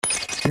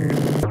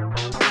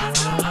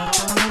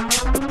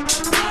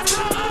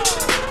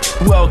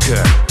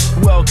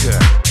Welcome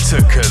to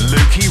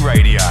Kaluki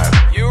Radio.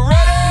 You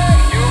ready?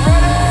 You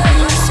ready?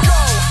 Let's go.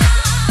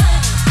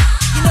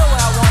 You know what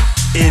I want.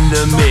 In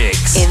the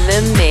mix. In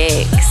the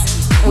mix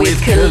with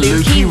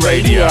Kaluki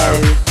Radio.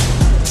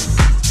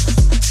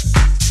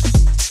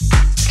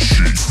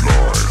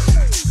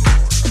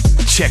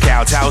 Check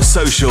out our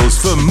socials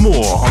for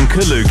more on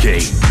Kaluki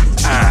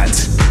at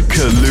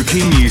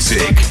Kaluki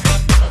Music.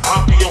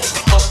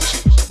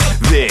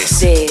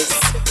 This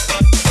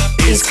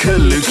is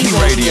Kaluki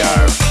Radio.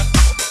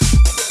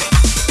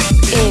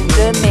 In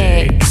the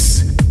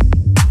mix.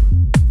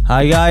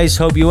 Hi guys,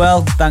 hope you're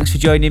well. Thanks for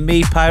joining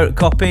me, Pirate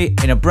Copy,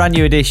 in a brand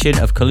new edition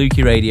of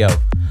Kaluki Radio.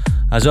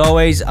 As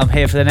always, I'm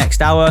here for the next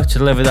hour to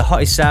deliver the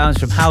hottest sounds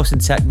from house and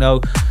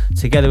techno,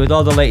 together with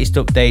all the latest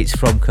updates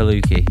from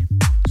Kaluki.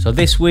 So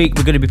this week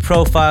we're going to be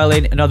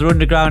profiling another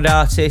underground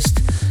artist.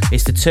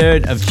 It's the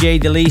turn of Jay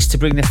Delise to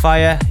bring the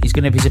fire. He's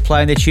going to be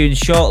supplying the tunes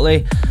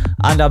shortly,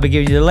 and I'll be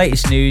giving you the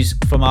latest news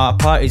from our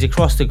parties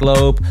across the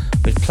globe,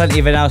 with plenty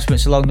of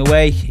announcements along the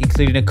way,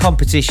 including a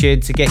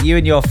competition to get you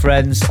and your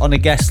friends on a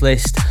guest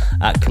list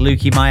at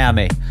Kaluki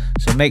Miami.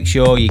 So make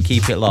sure you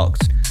keep it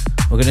locked.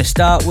 We're going to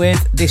start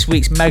with this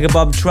week's Mega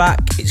Bomb track.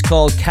 It's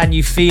called Can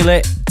You Feel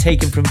It,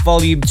 taken from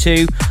Volume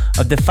 2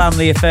 of the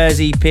Family Affairs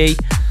EP.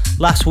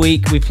 Last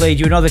week we played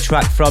you another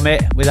track from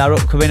it with our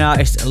upcoming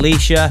artist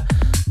Alicia.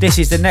 This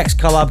is the next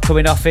collab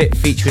coming off it,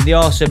 featuring the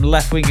awesome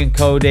Leftwing and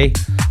Cody.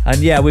 And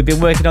yeah, we've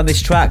been working on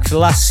this track for the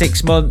last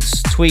 6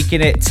 months,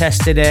 tweaking it,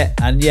 testing it,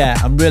 and yeah,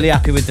 I'm really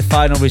happy with the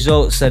final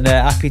results and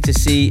happy to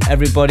see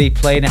everybody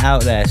playing it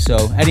out there.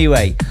 So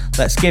anyway,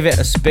 let's give it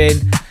a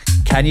spin.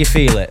 Can you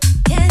feel it?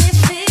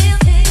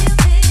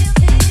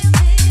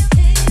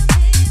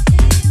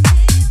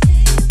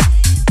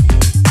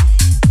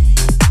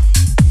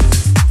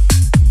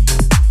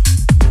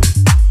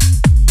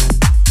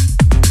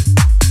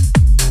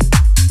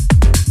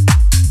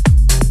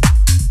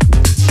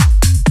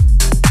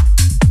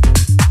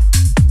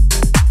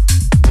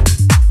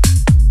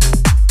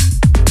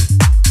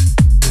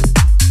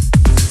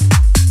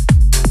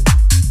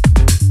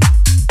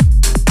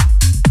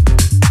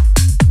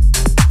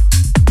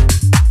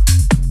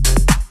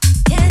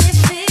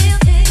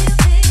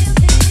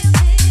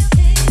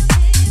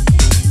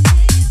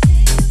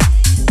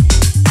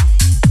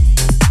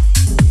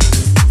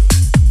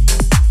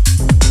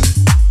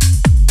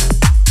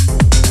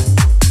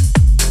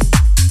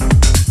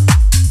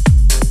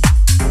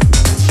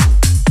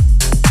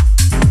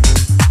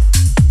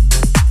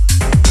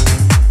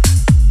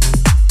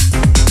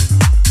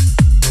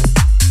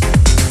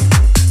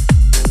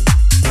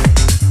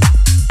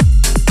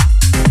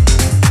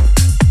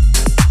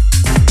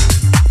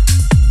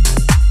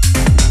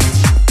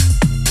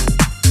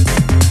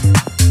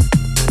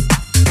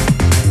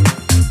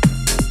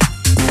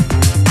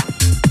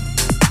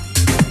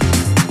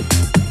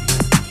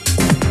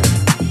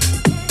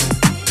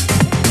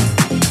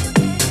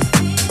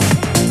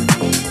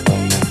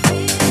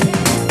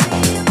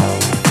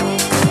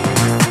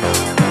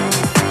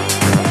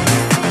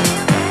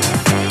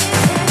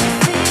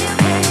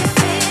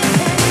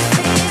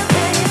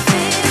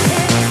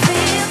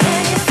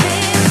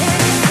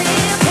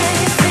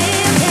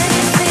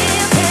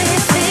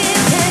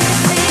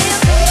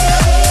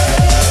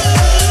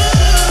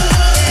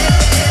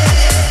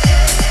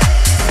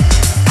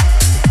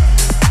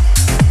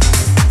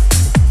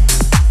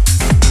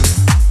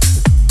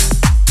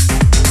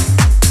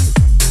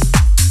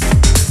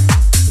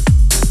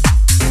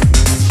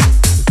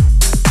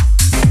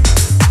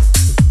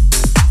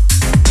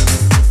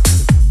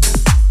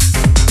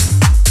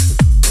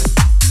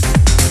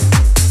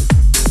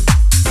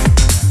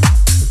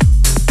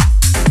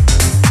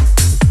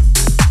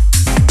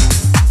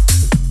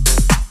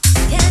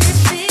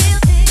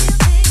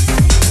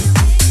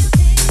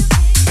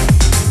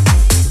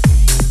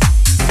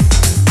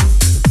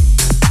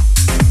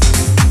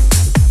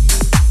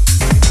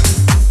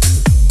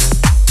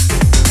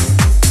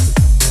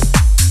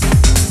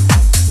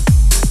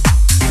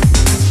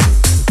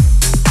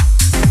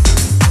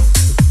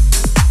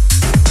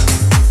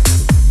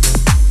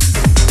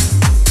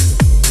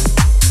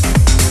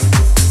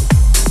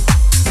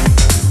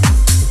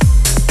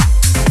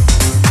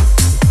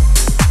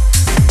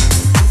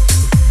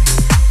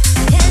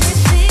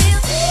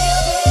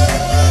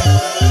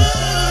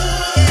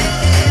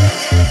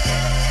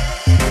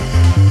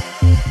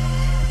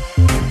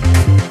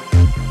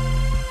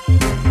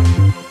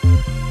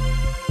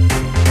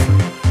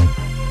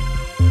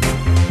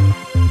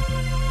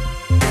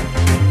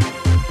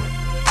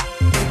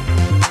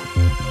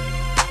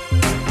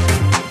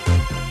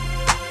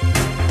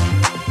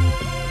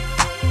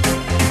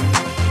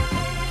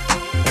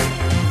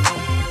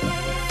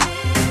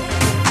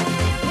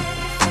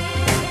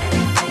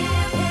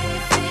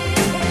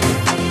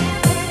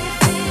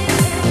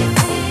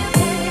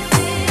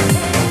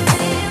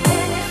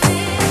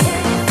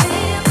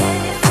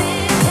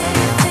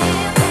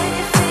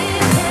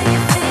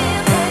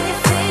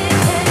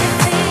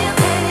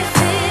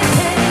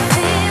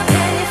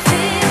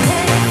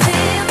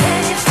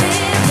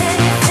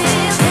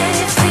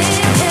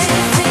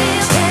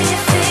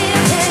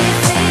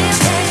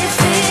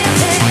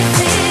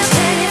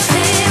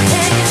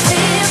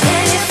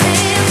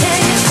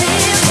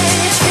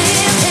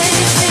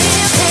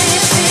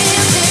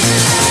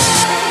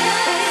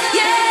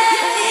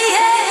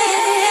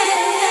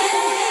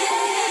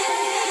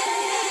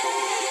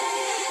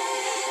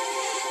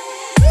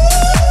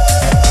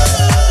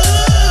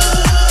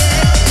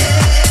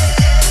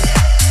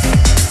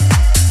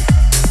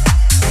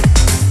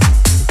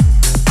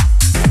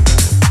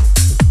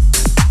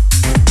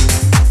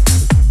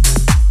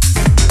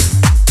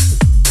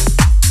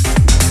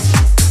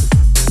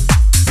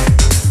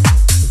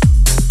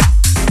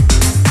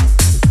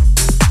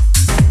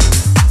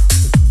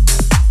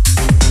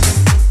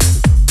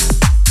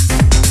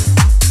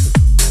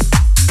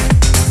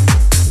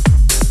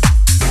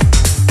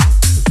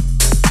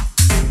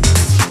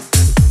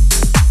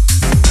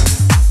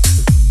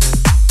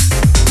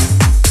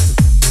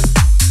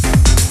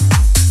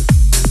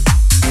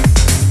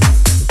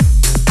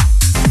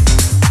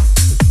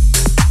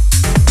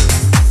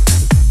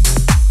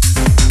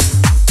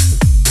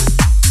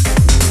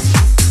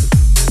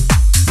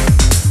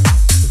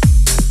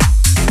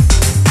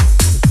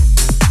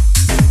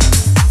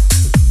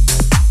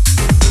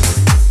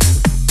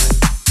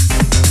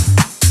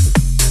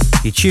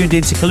 tuned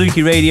into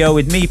Kaluki Radio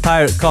with me,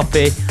 Pirate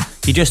Copy.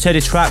 You just heard a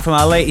track from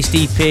our latest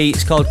EP.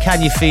 It's called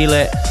Can You Feel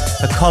It?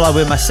 A collab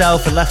with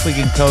myself and Leftwing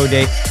and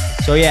Cody.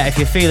 So yeah, if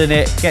you're feeling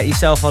it, get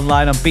yourself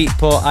online on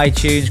Beatport,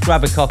 iTunes,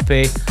 grab a copy.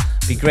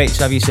 It'd be great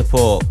to have your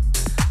support.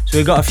 So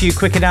we've got a few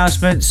quick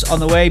announcements on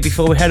the way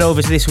before we head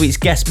over to this week's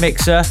guest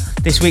mixer.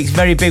 This week's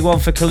very big one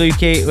for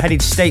Kaluki. We're heading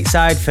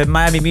stateside for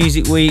Miami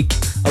Music Week,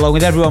 along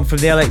with everyone from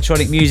the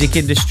electronic music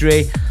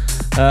industry.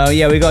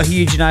 We got a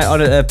huge night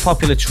on at a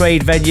popular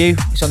trade venue.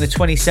 It's on the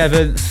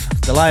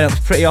 27th. The lineup's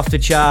pretty off the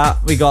chart.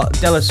 We got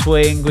Della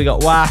Swing, we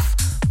got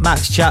WAF,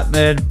 Max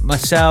Chapman,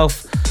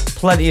 myself,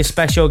 plenty of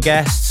special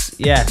guests.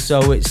 Yeah,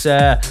 so it's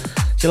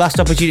your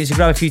last opportunity to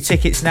grab a few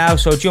tickets now,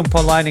 so jump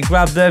online and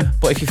grab them.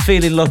 But if you're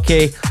feeling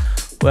lucky,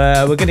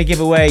 we're going to give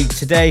away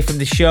today from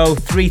the show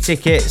 3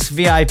 tickets,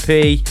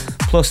 VIP,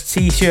 plus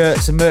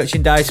t-shirts and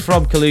merchandise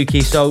from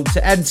Kaluki. So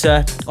to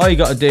enter, all you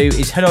got to do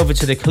is head over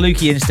to the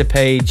Kaluki Insta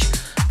page,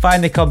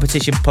 find the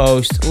competition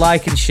post,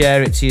 like and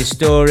share it to your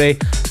story,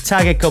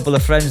 tag a couple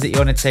of friends that you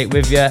want to take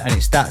with you, and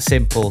it's that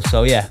simple.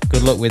 So yeah,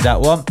 good luck with that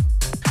one.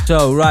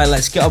 So right,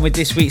 let's get on with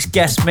this week's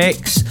guest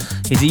mix.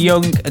 He's a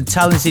young and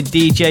talented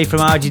DJ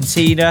from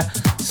Argentina,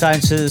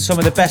 signed to some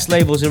of the best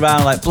labels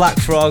around like Black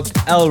Frog,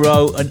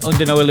 Elro and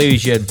Under No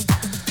Illusion.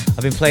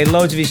 I've been playing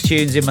loads of his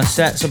tunes in my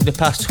sets over the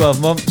past 12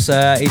 months.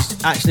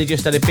 He's actually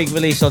just had a big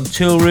release on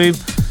Toolroom,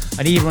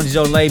 and he even runs his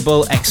own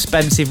label,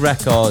 Expensive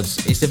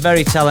Records. It's the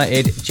very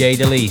talented Jay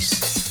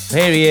Delis.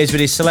 Here he is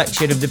with his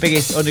selection of the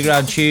biggest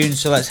underground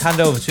tunes, so let's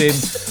hand over to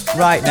him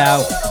right now.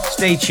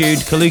 Stay tuned,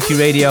 Kaluki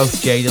Radio,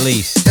 Jay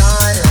Delis.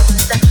 God of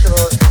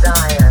sexual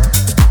desire.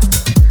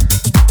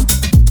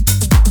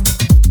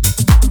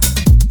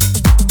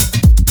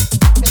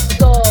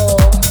 Soul.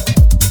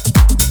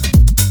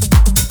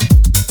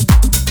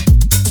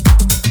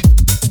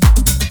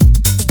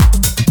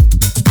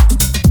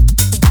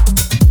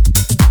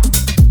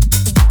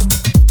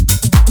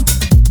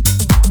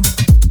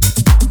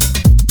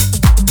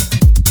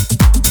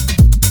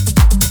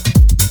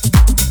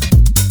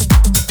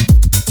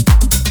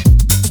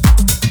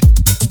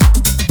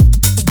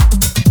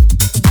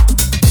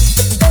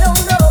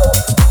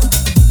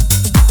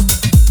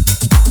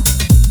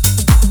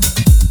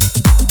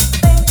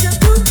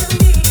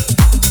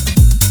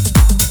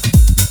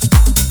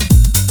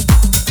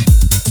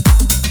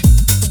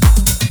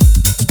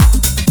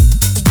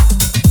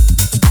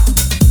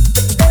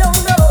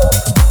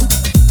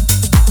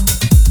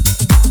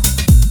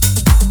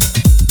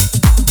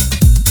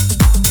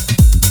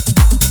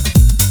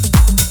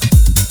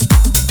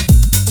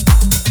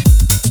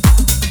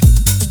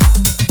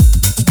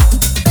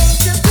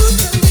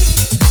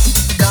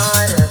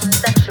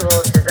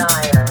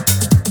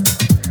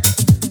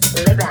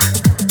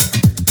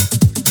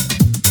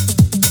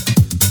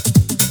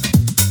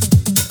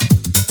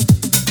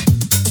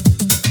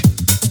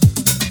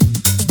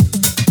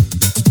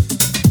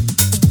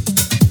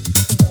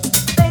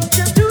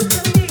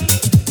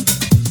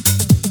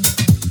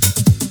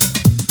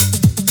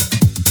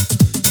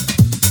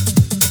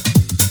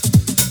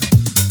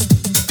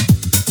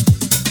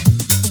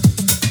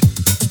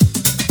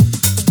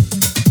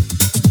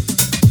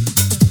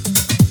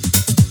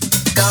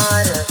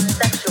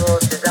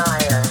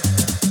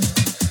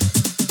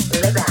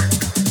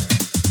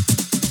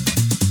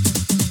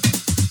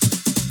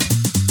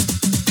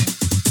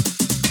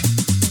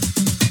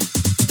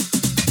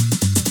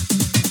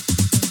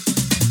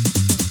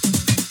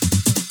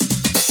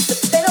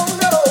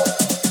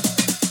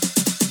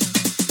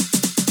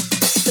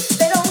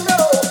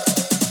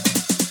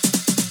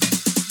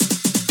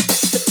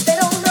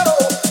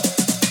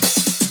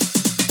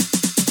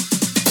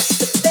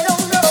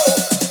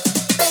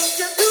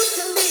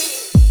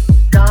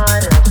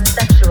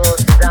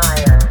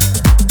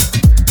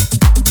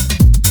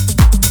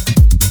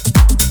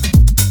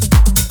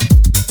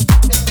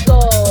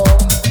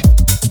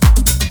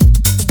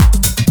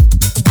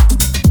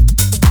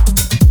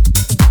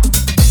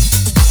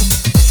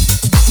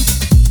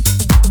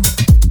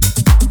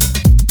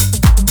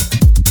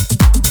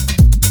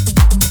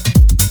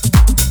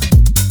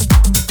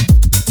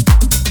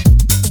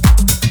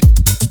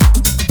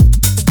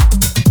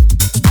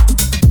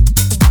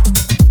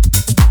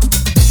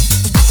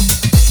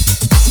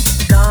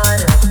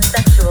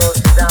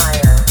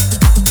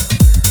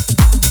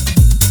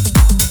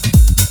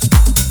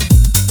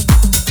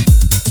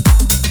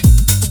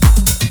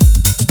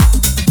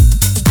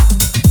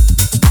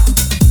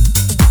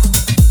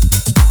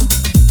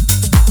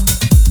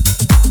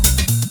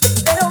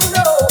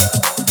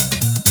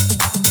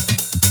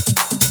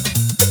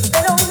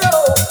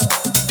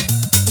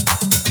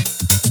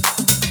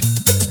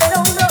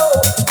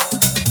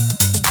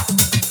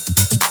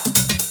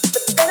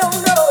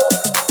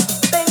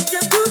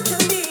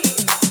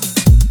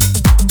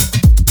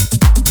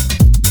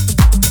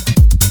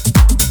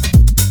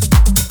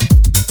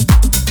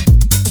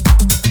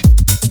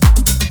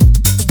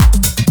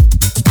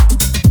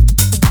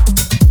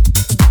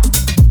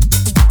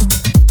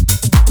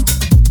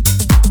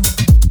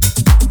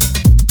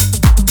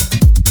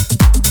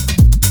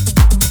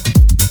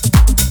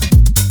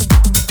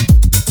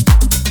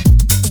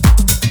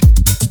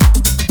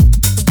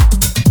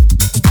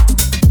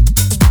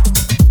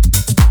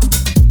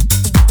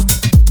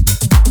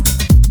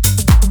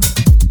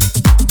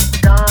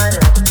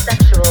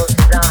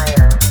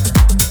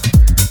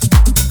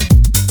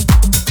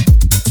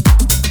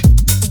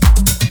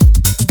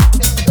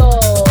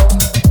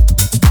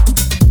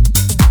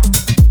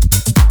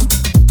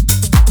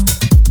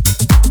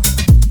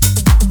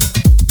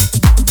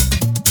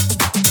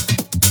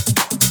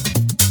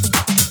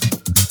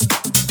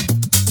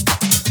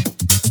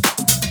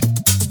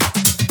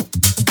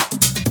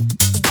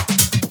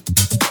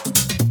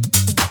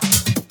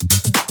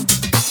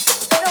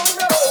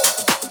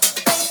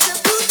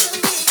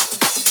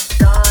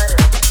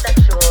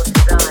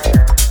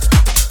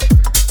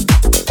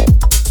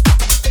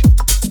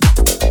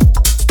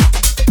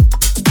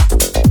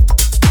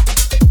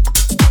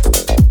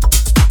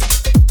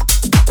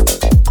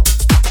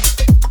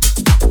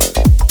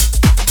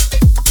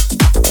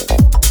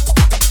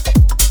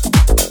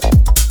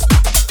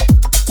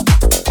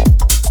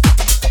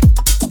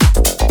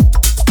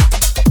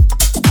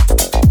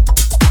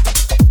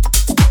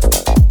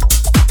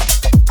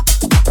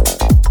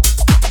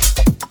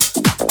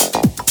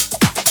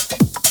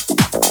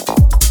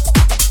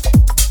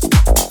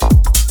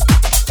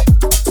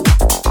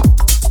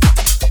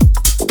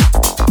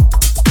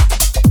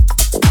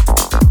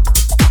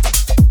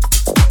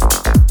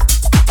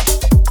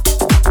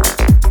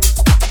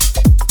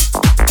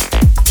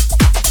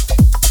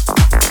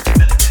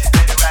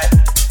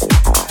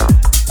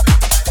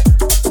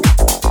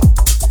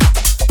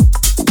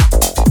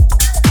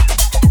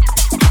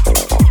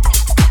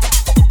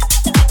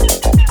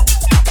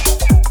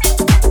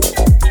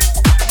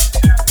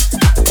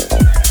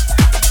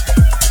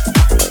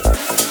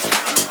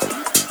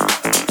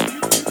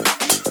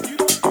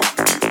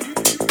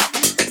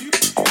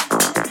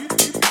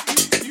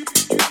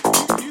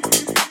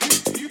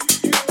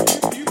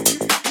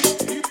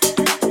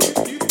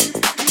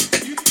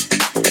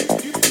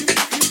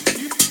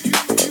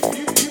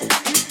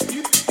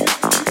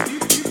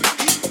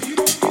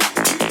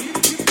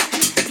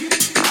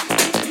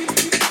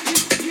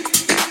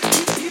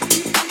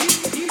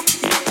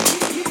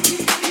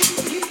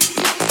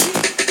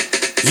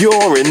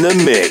 You're in the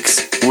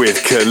mix with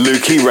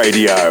Kaluki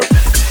Radio.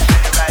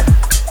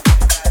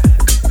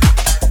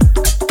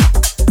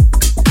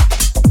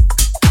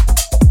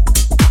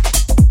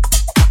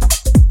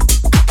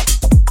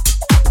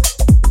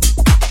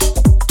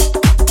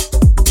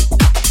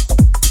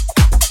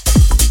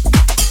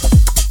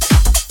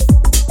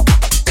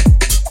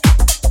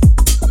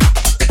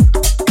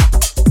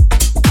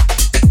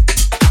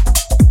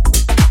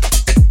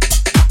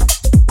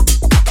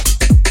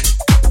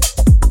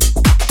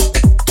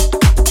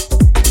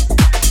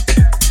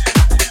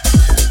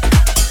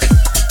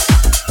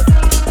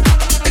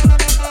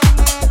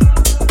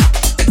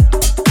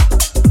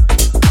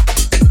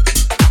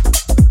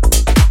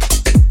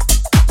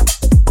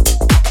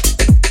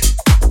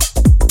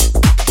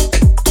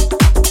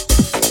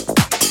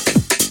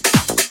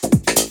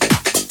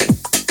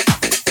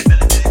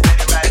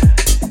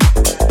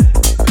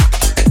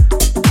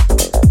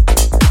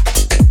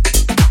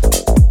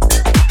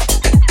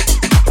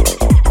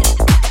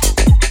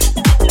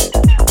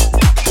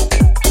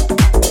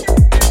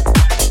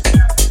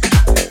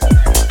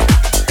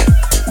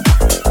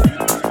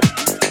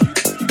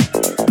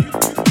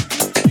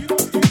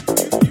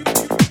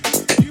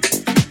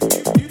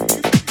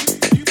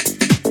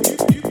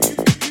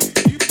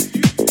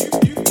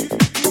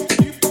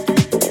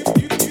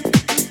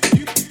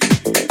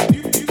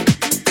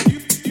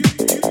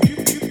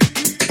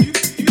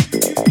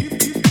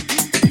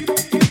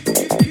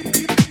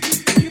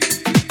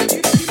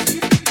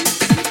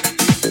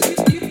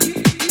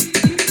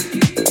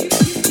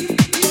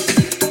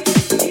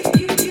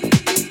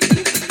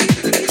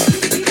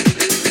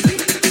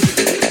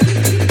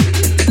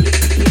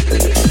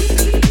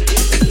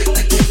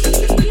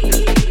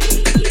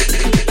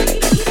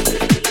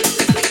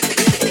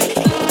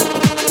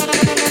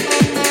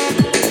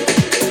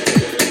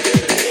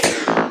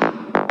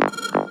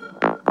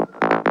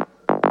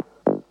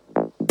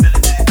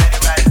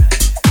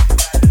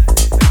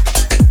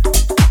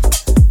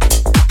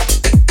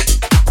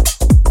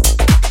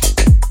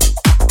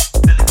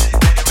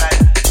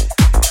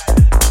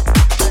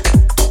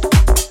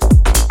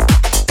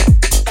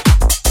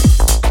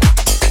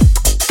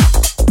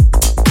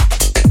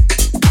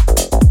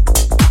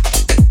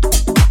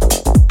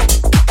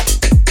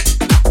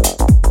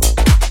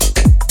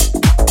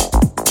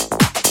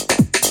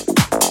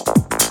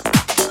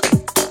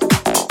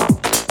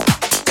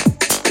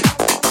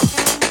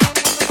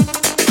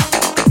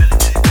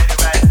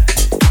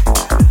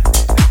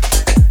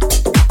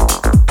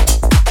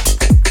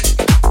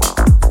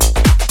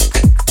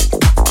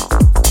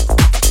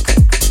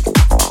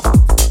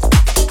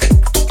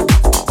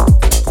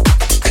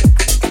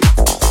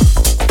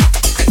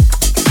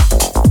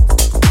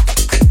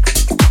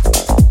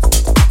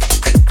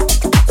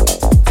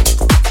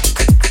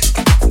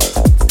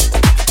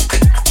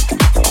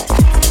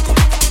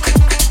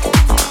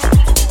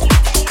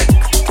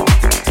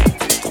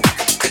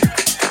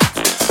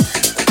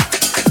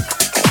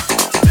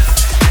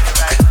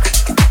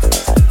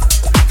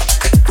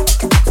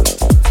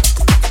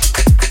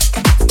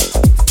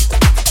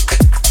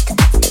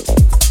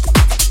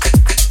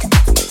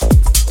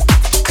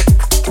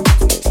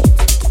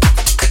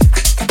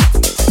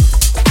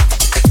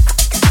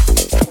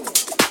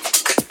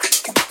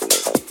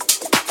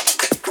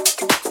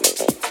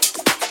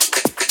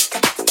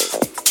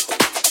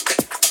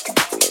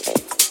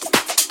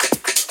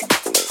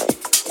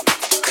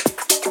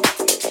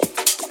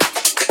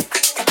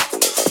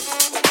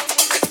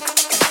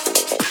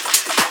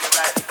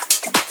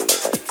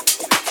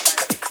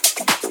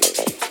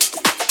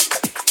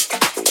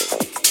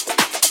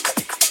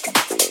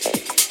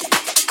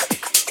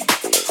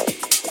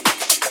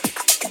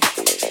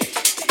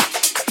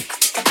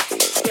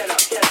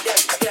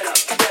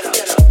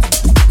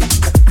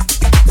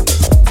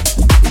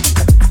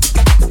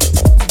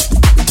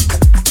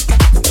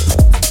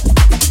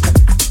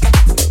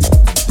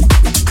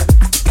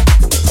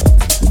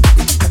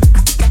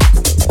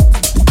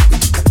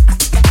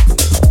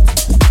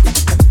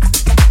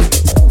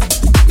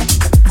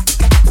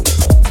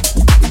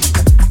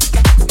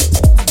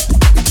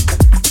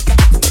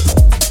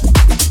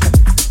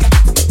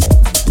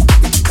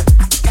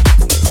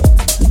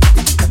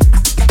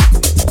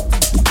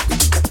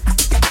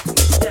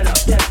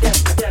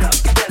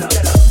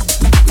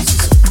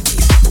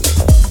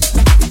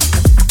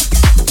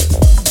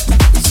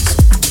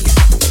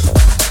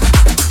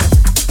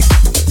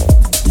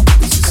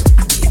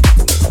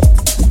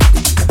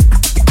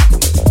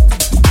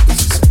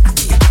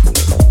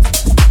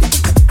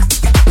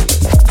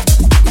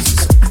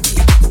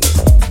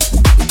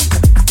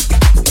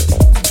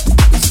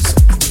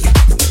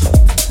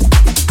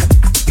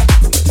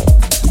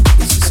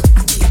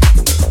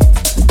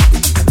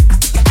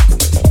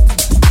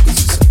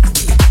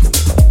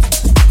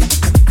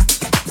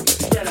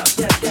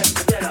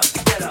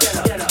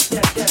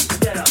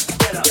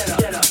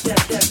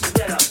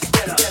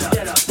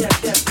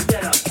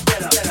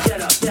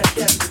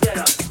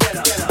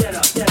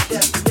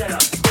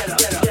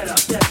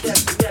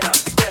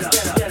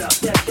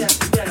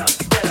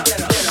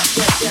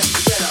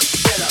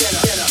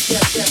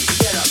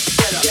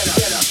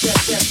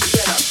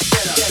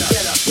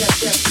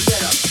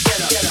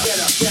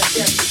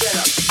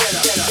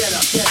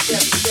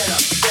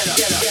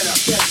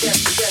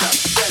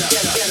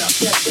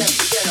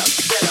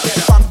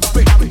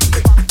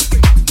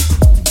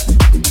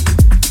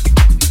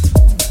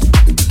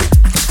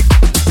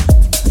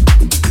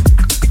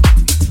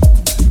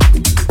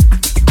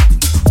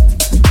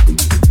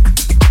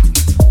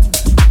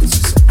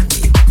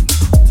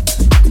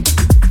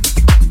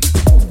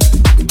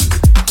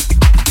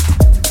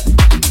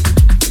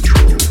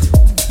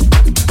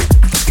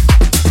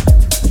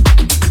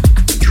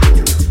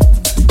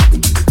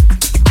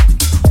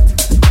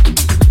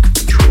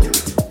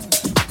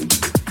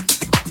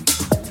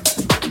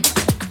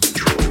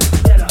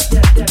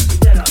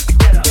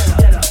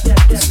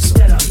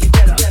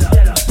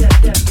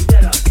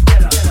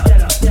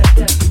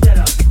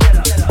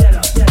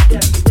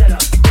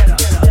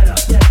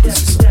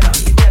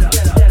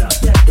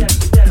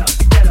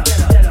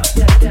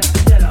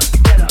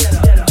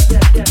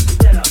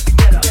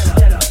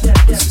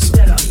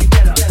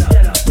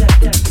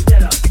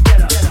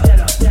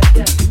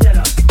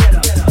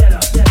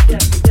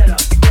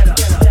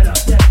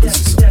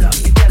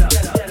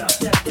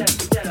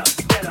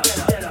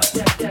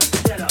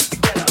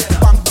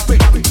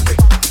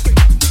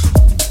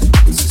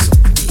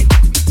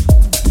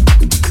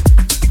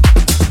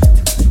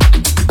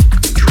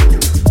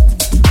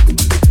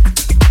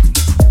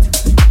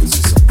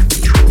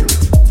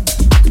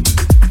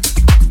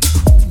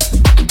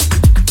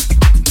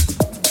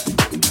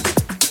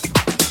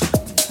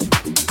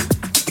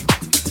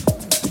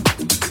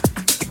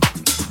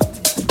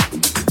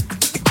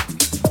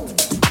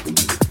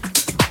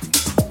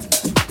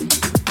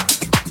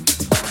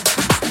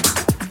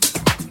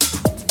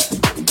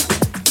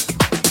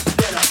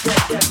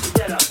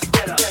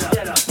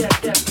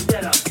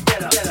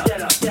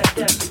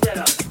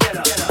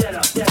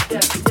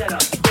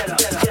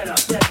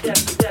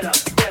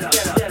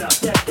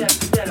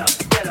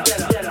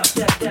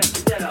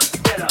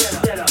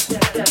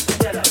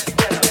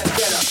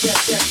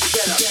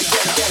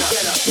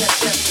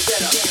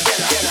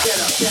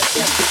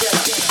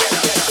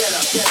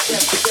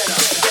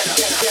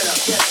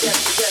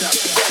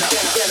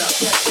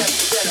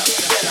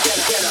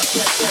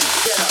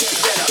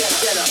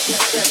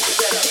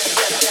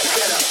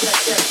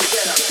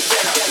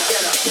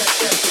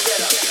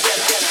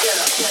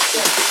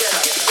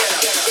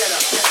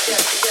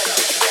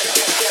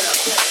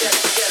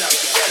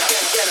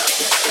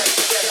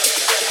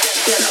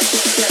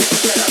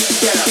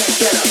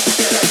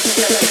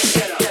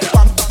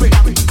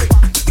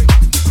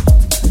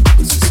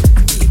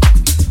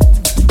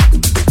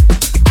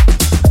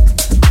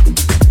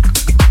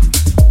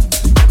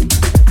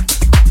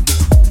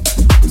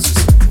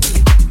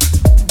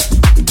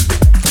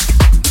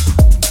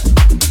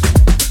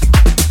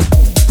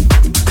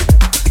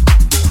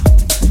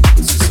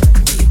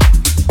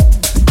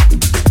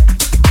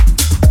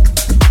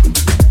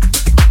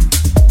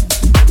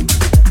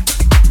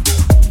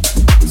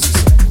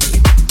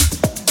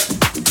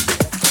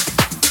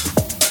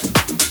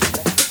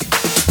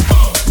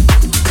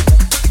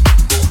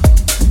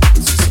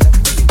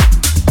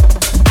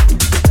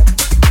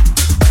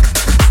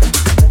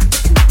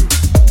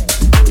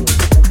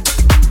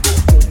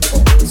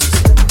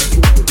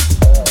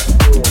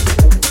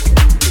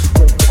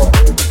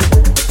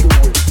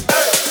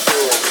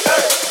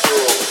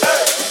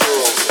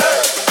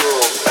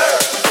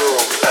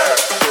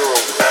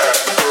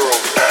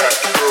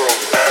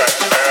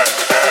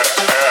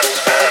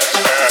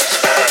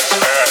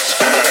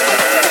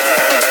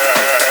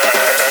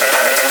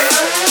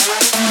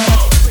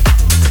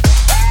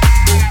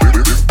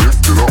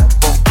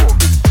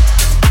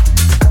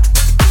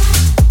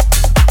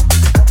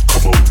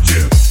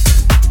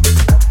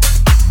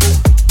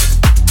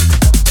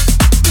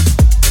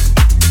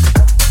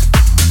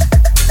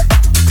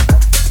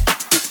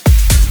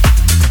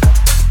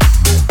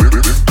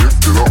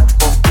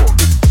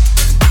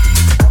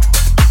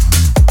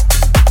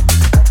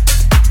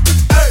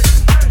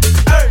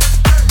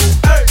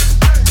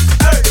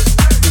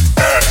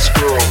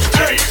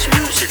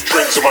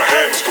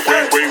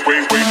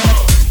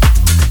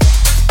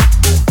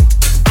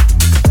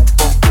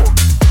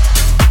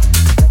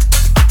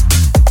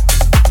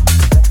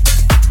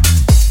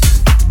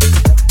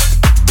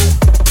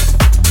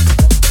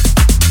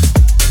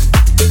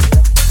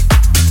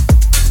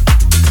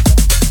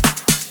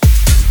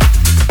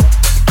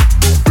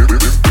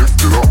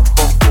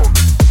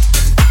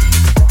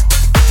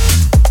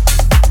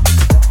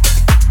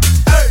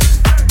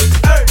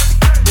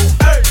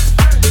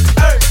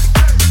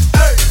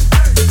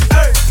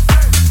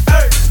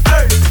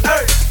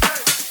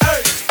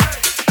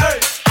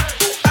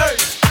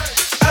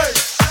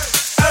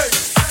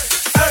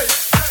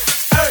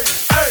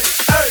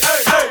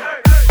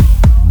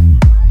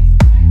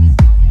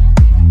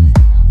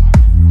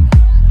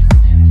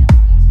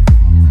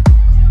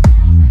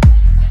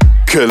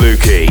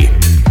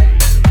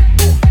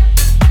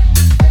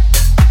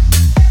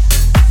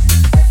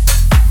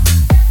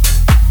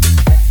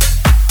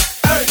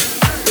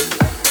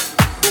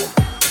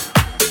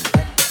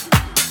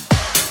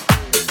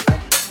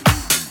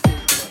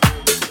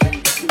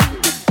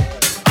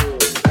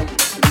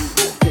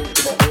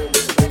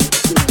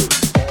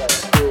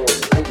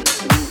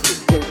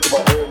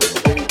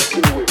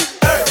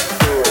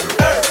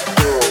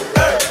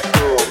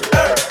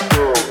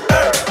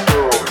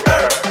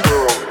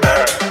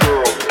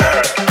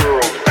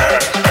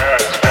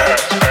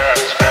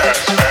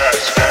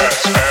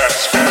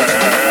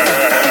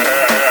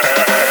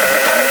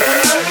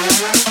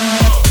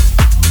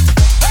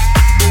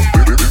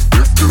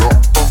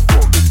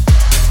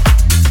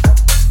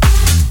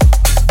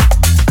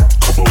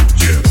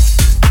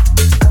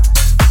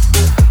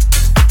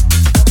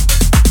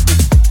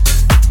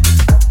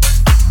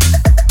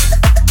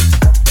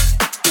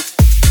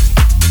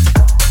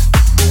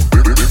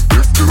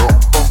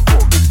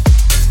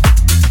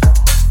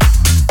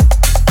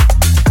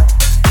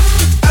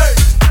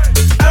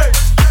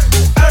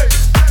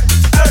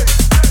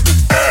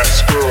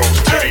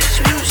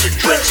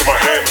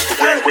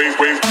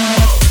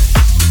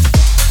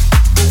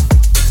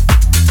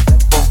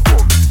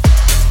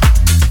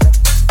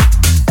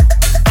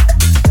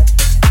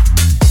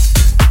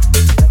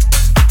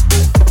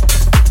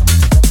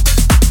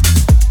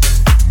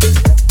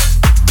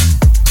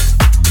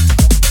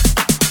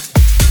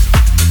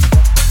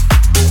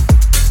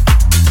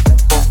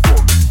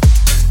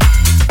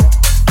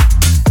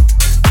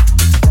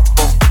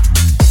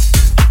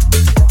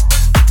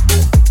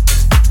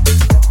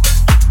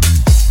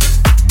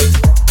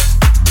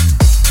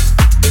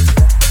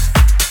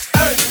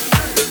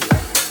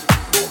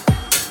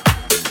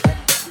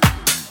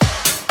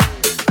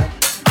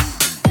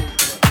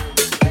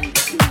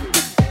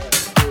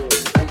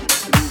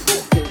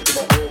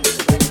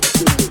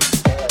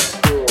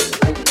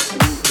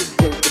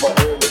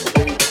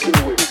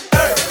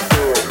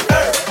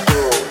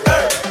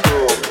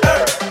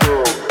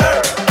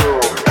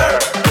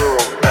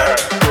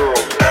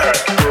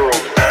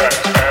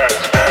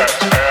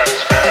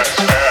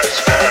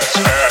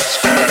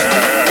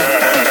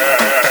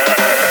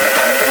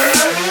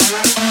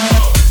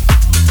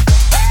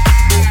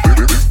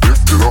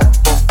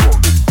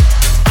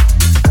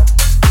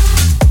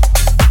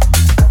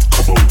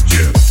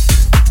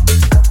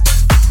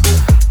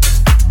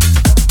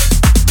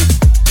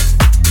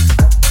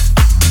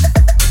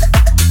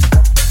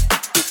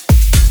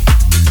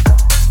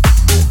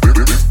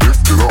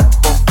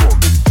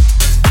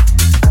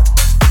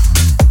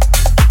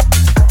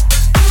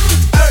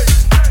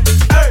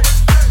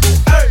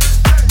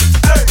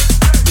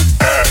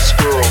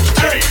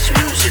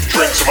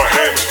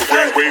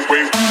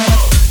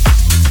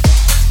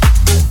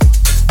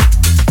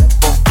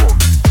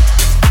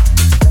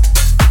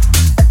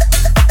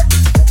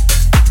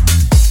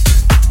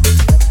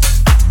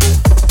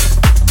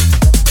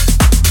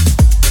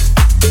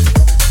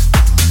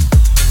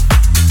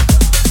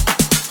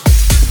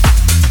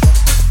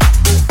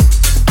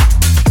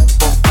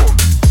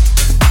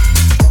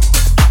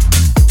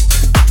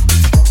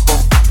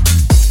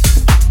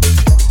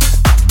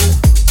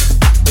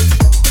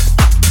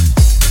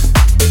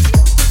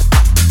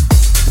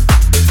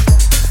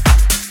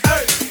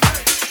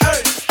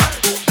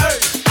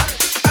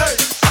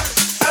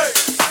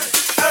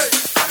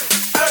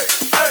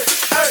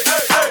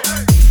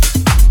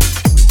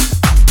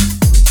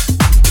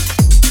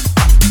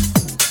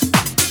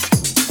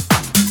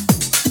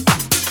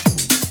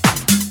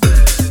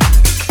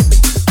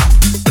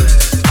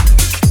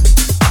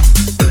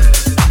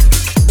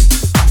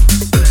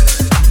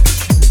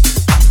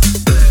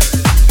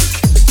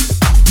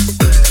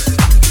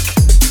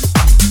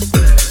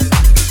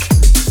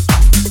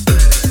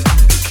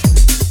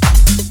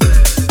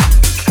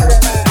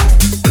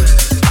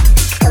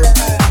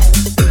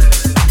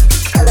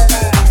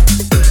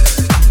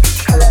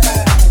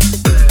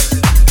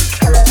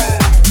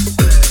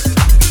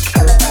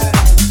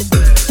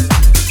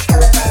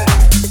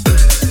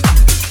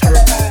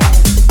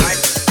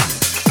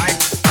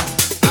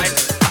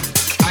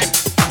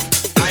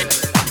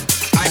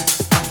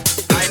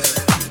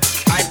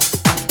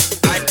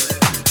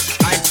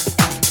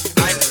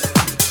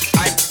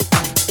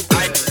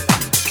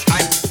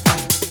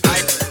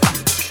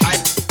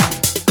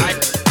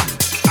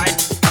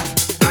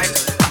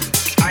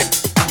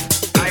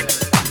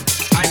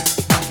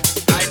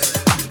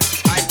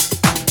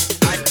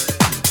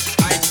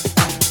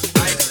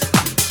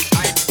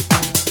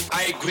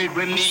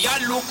 crib when me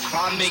a look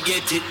for me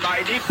get it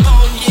by the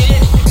pound,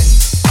 yeah.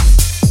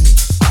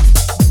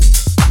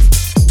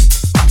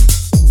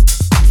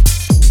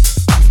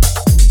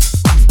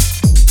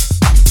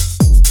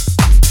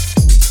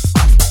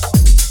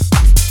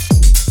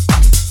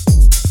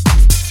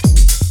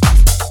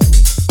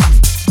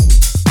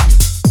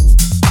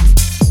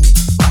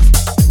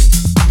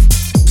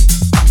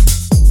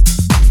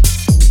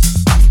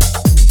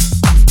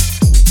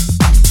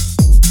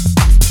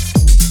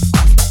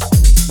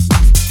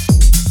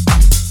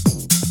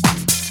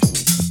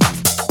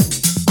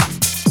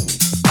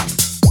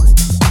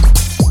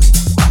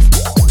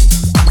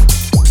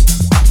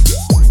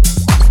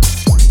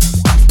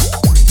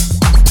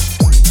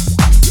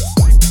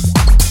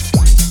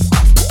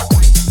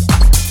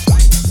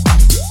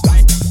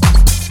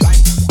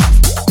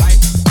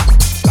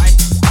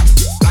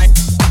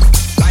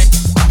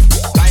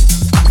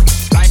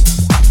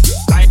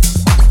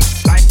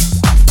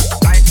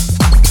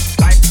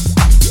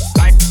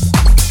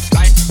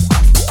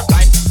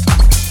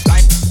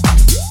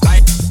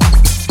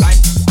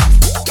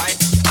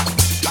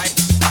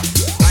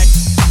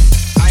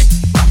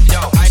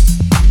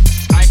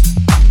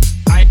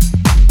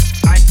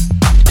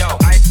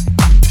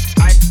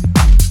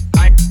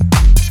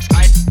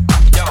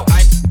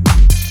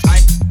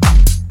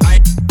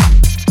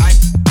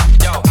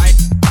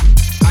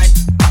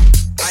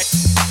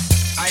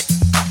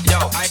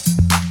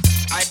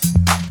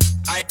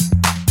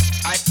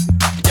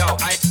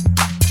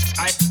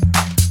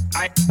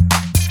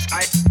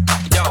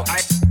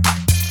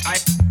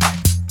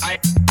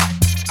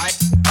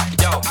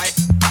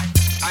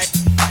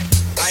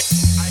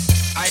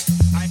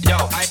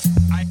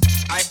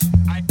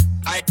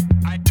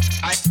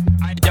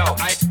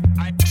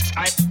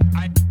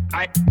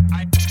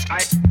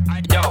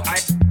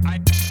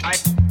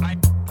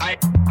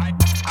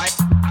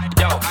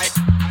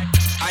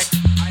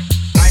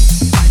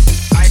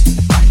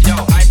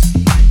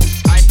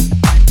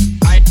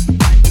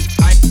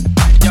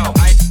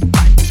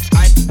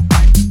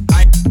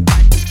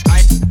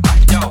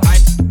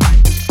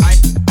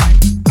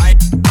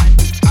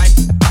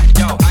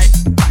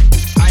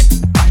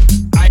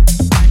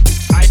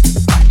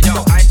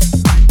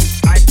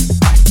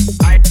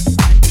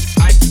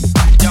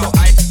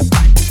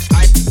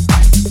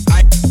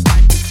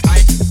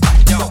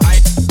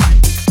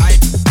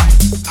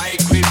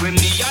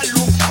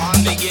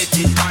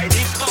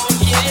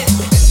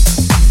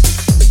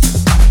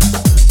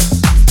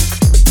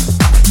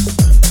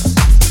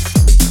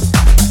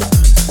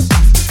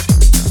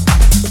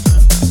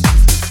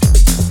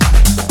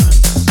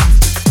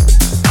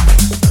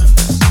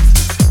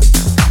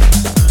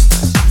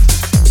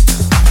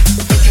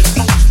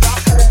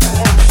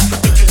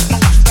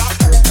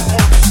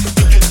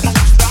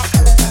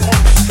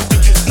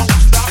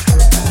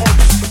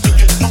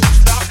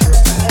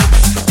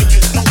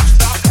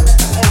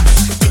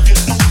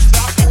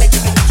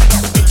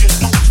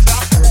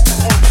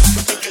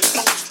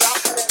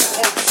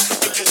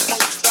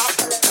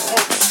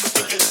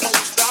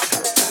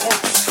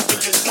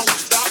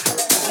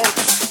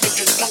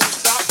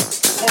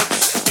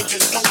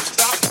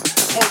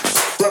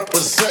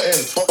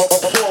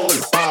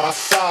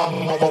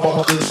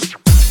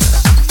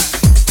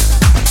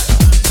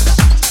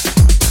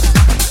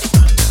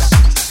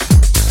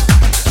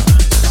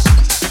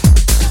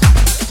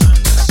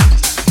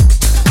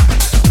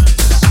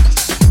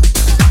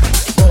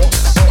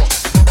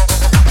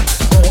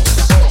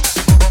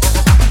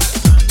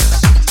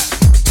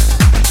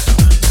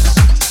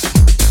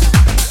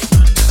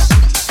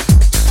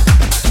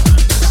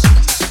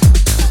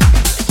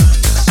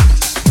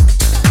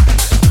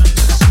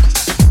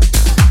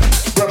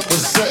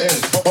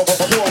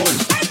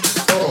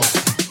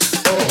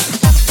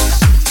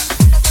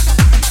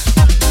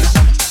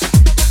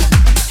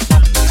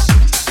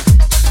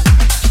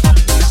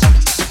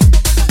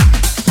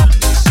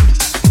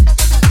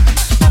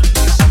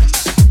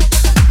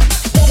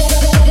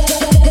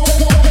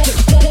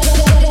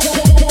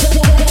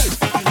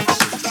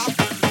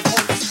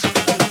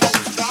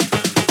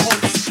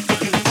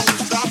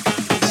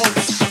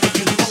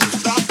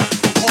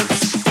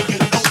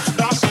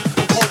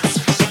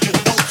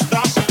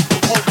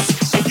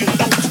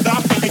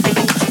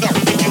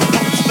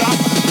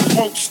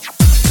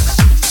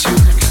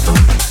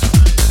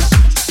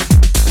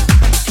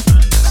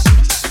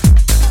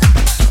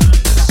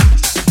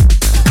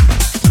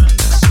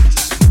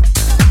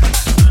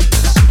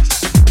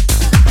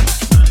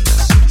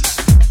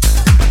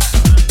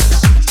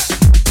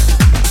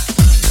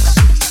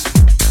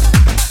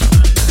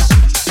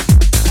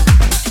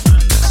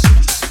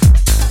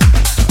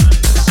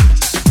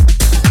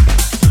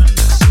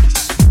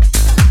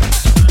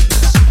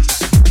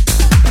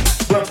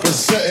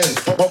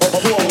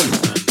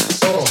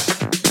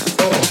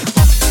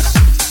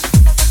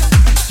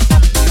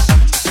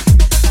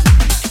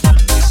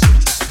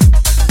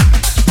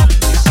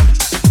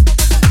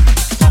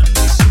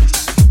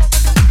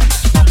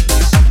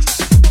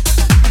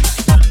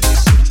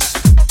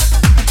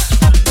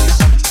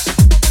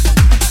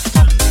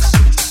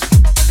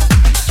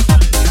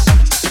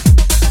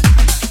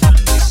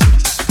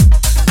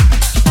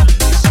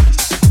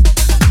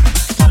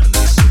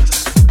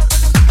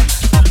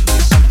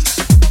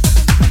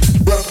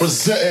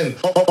 representing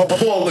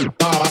appalling.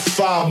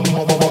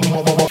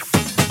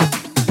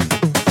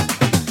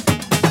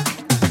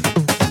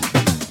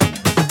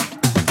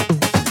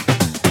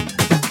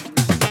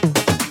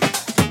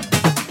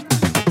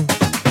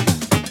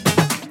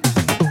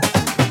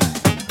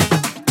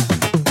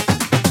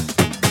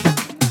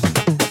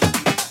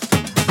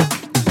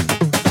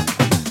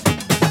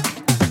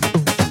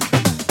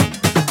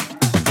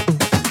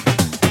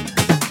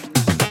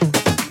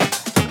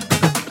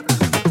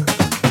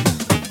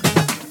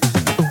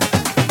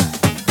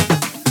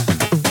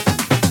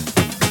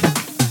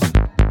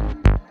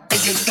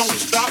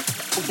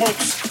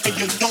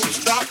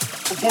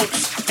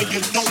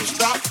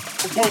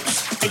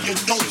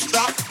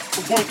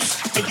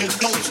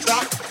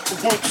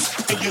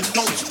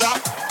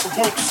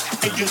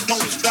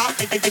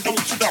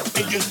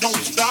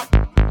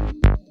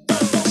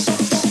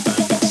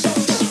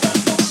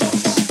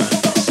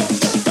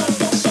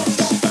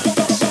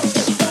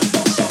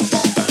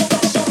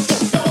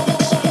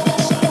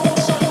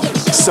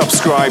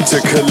 Subscribe to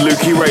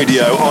Kaluki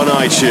Radio on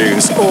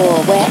iTunes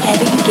or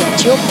wherever you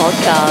get your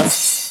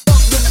podcasts.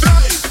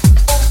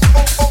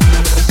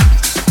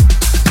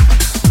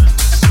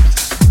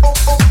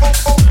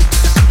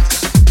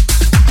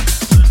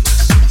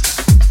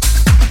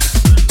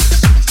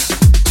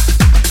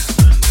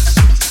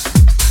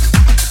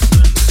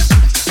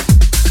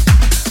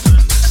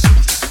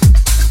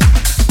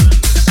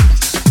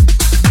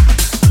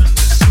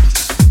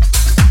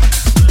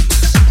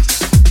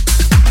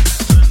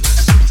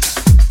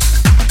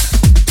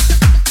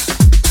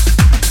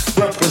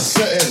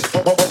 Representing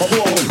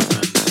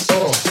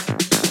appalling.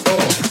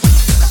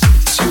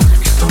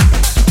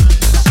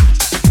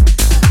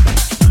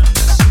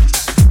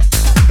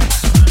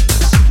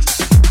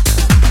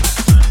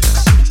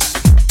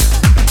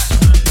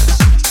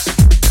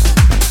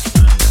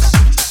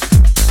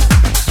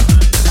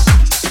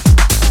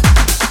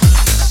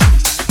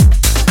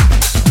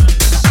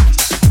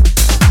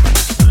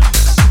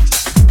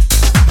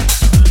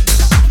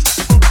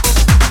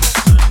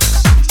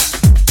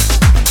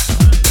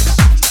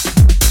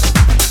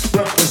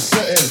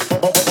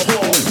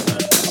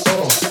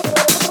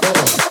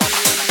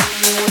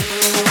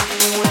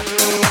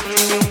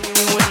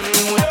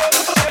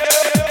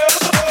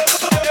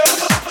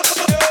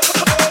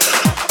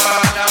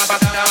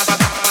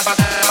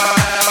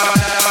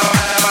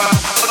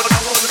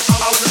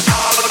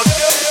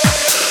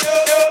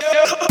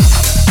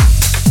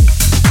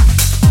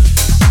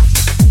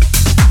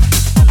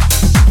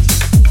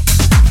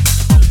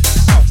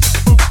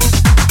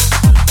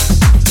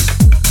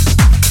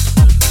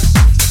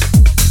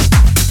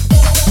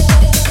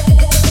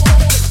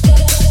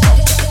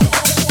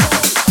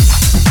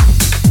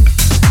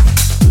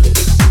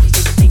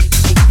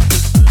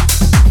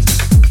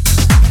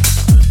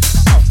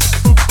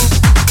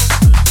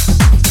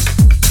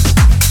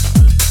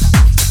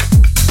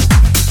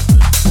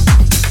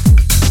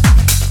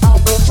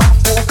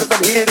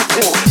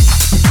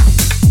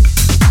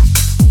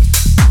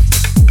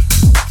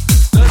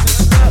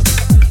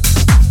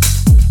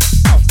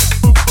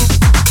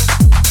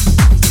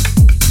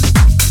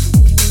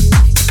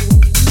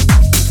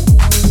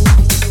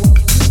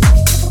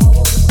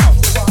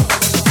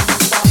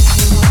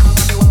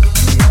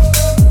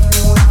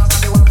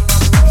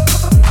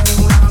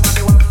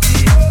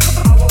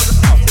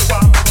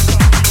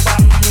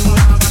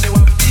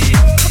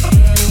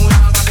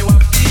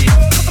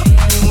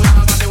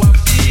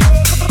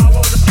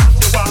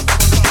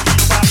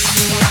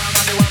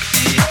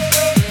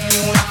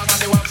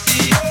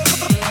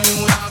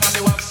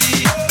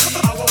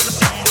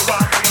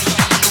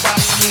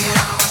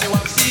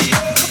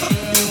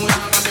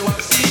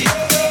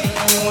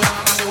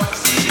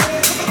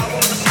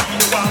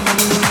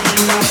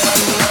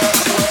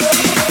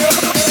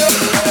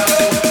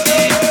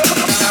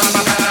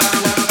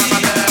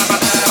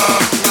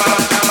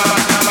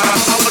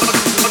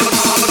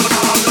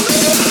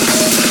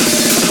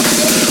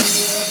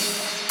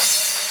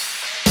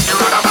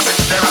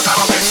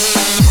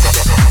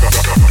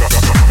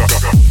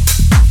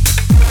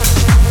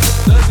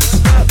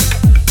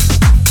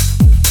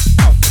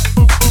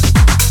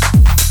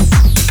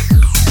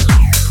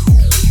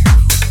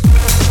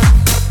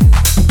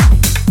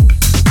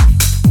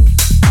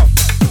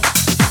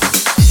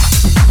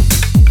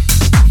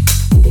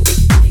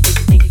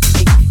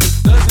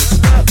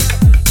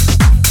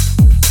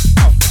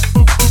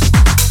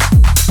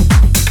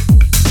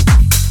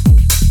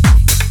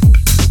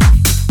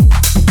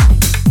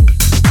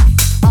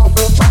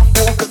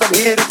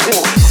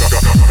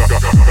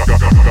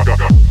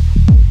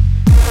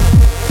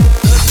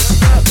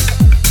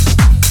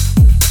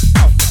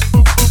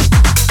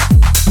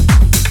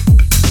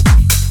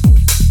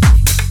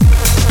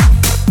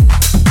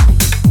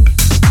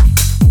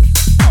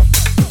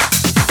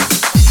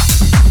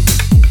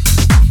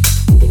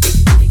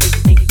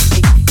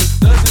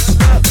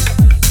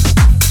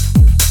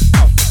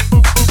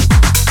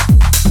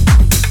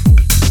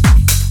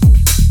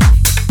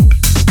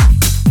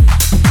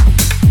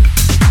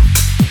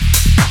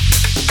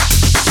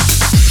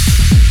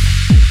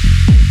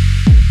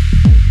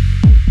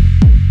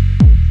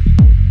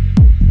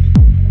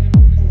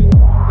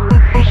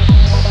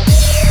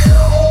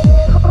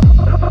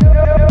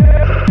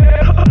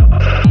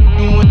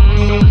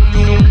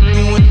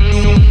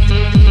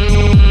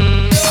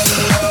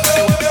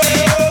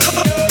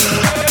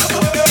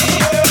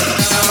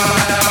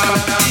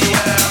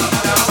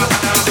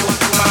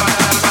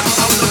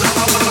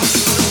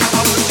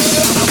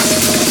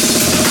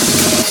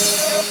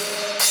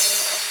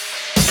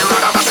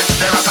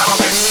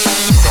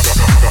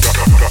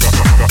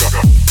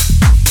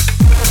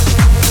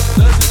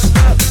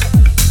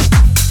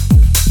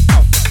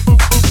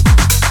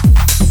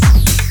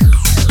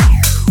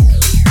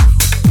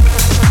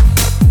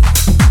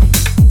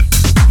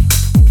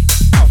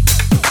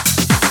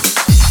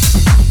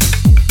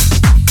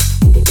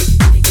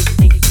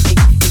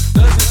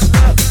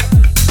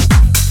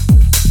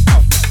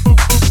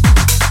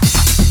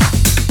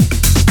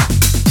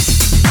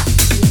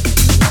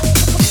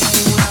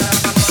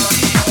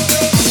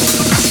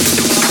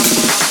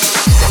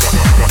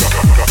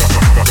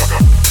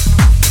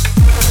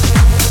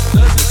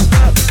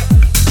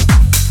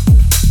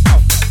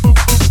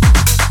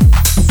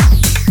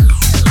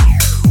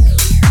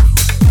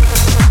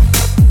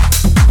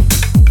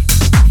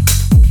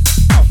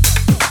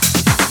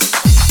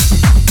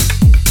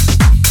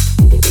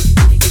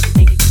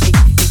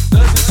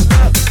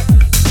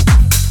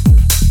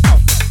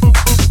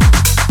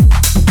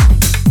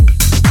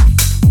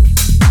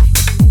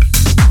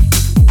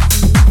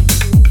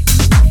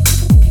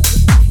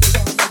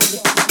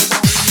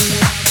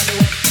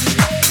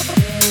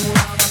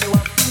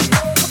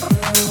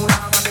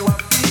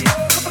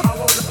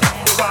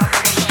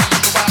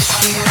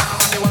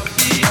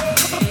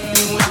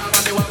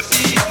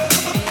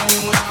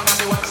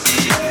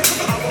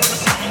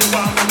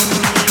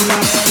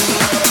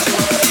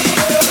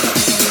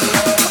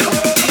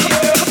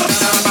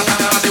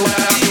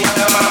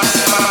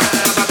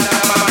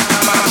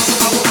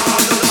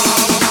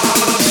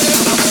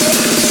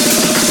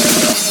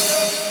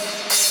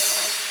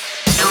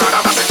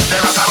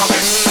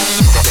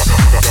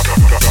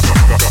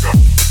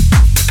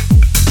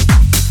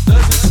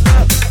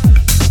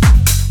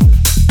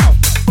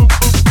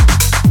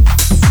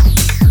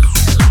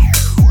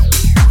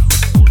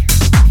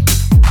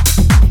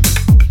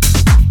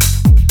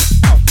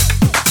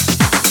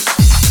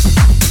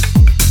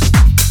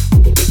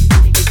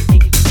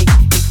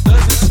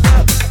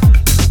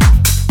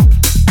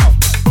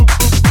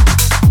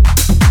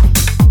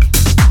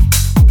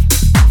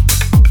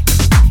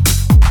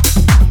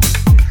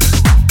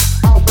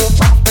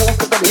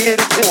 get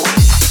it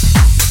on.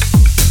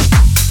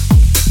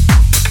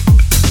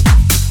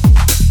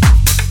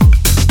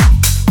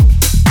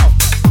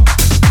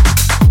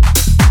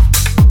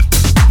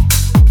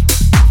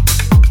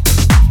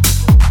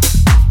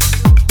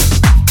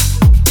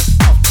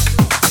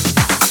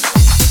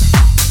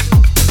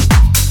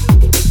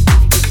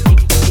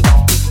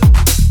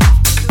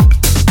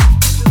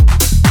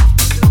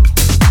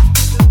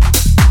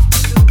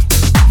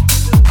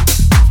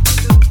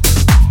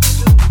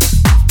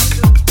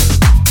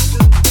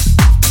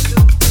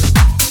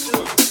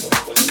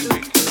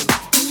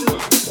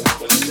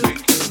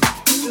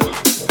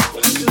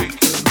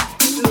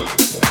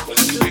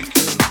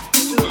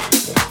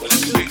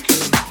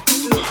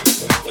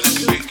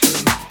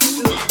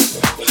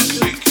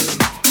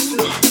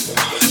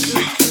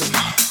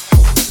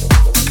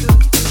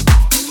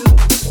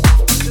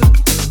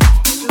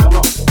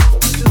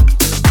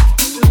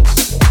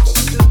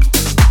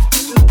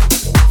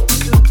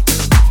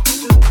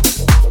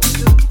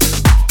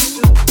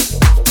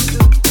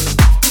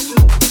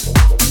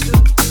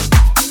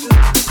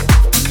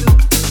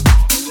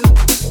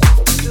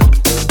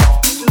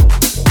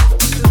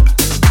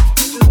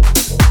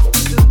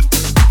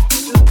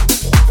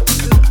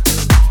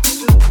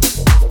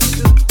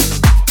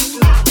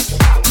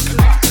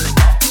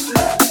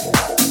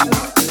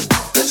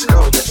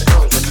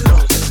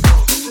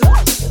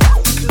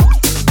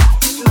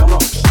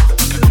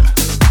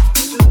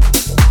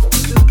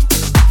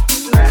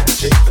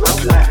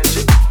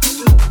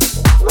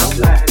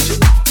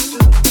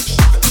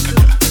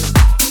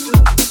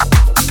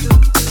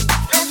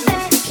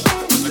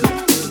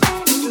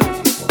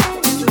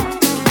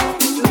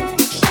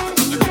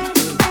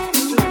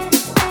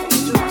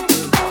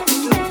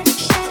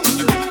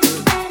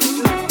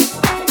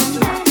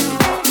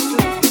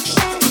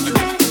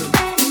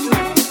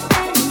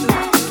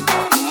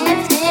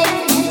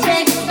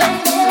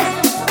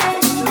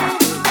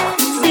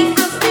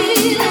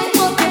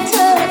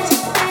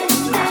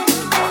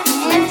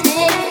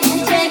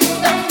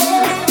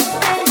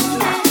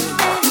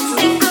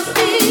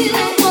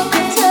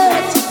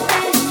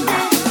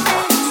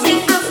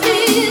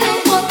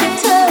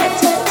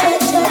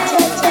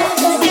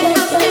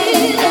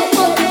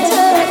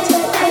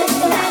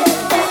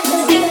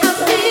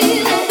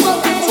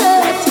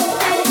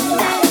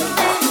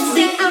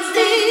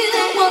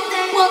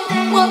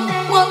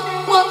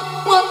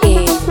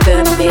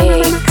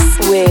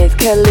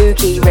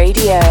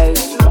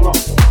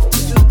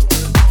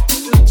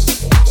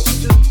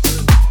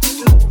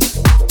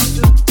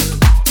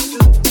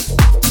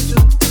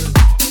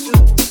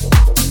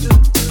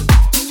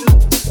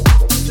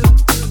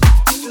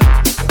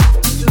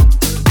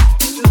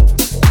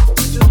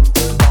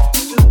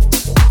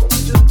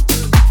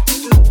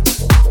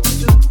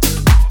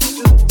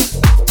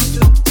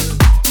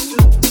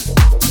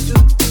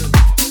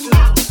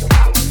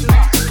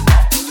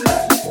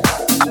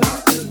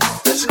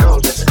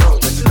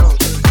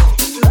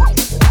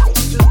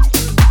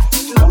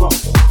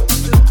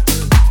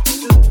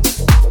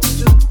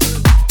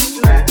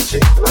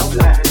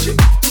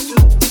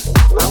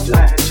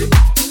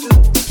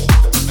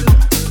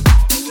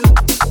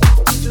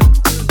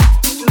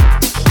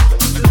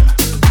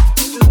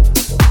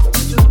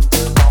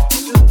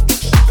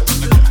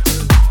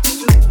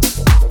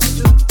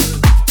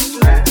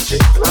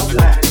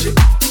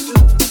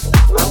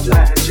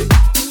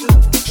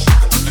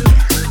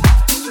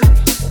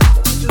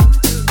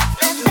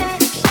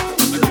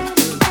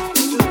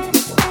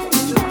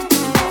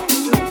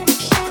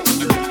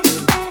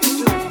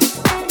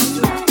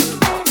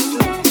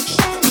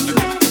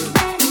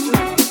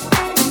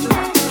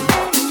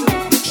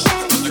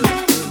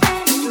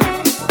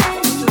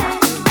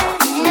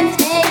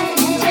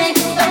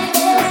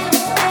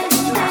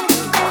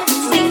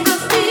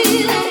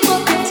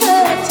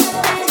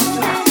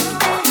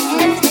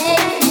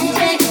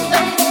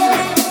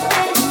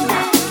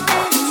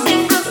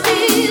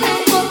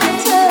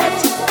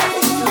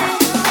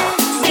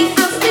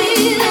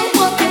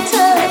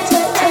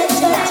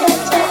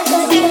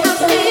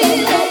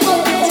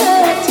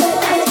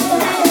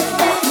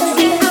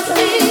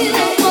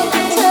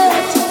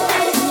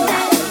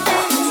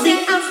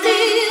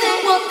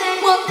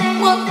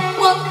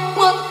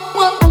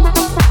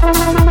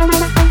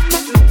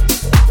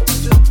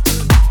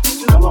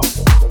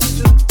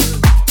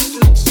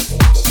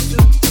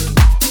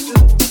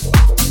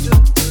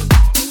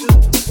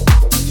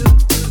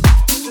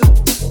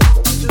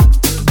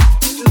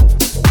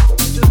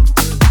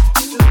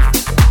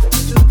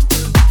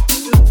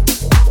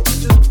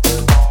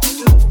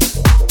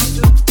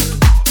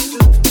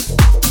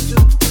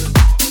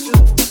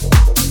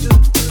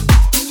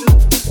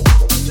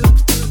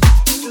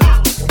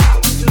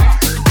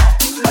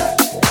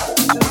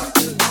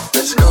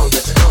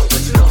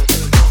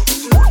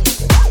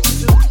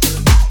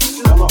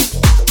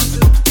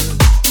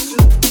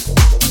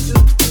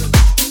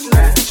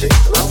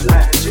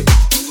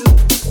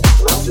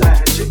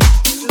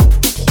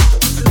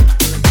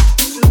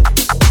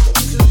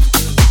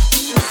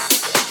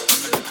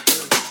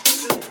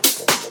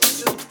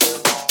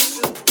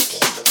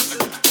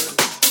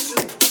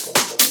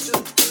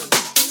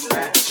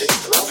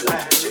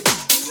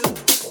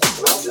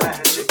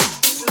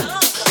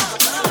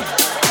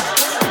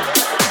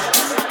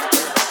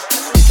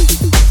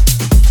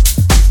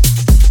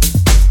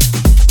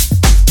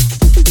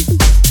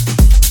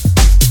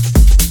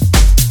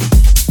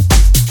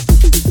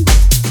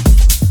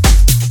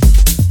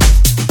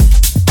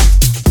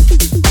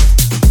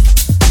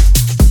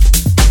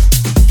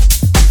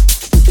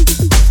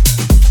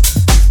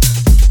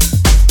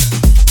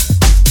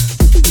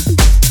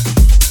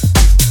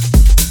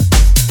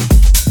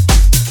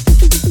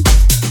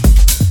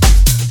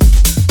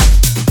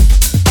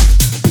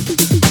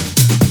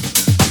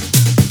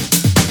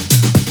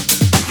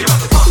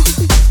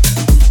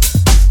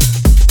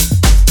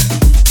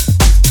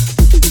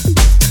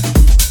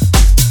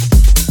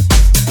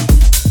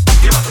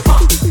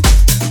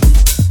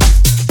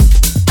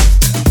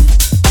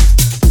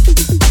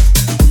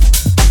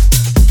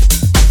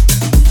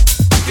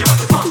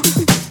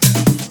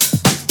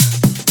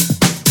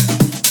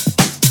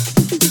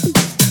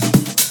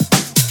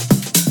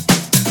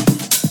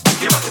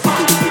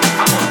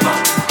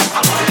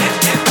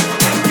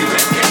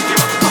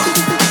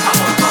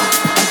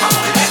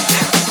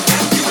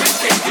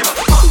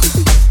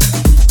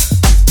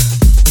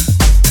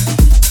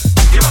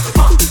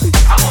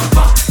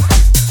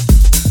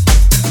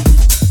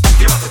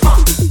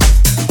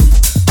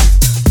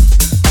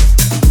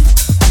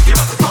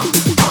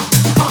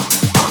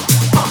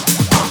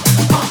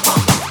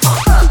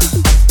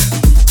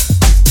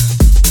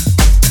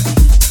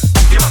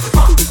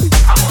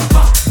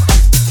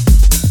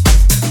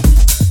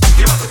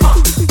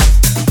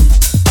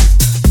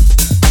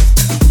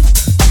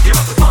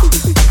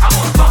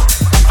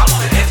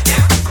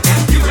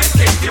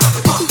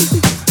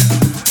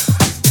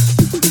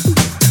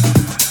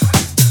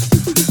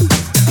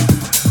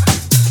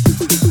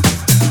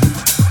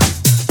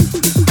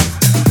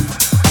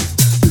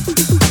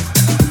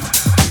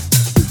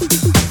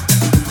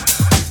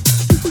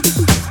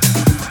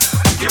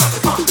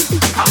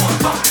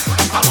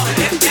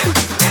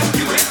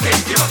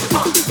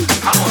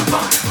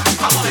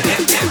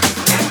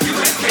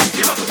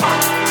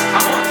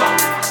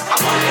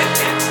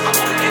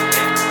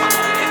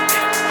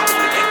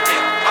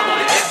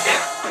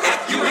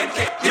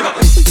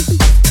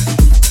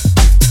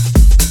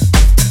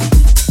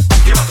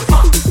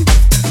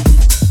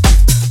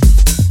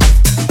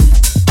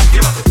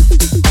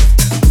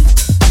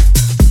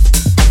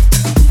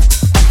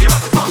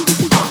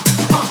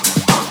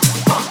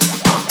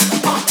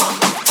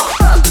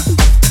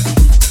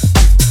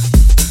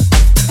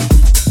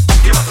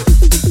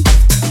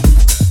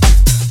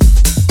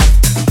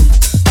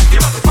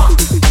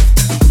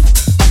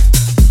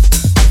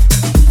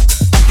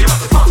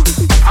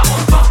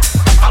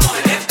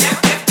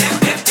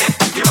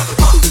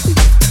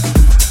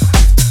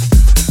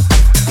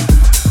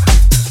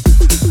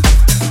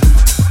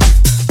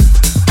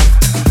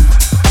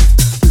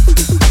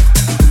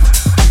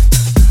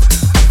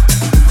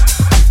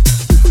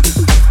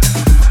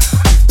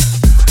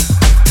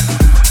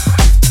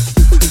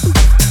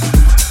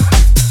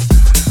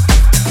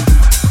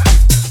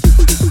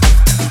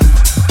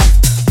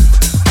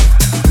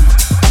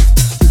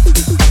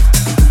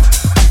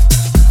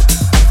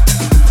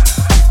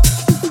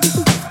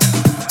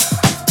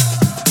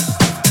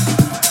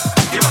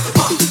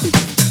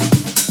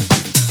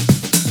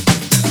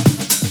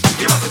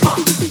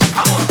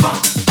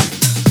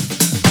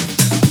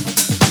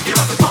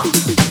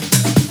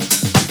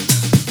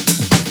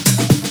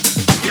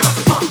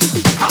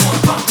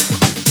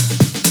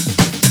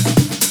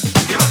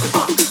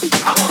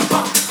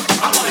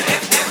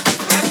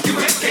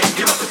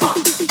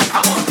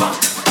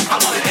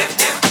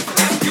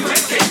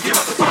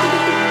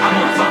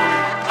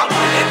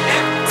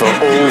 For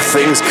all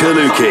things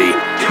Kaluki,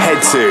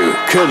 head to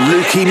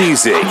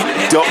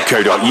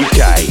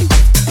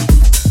kalukimusic.co.uk.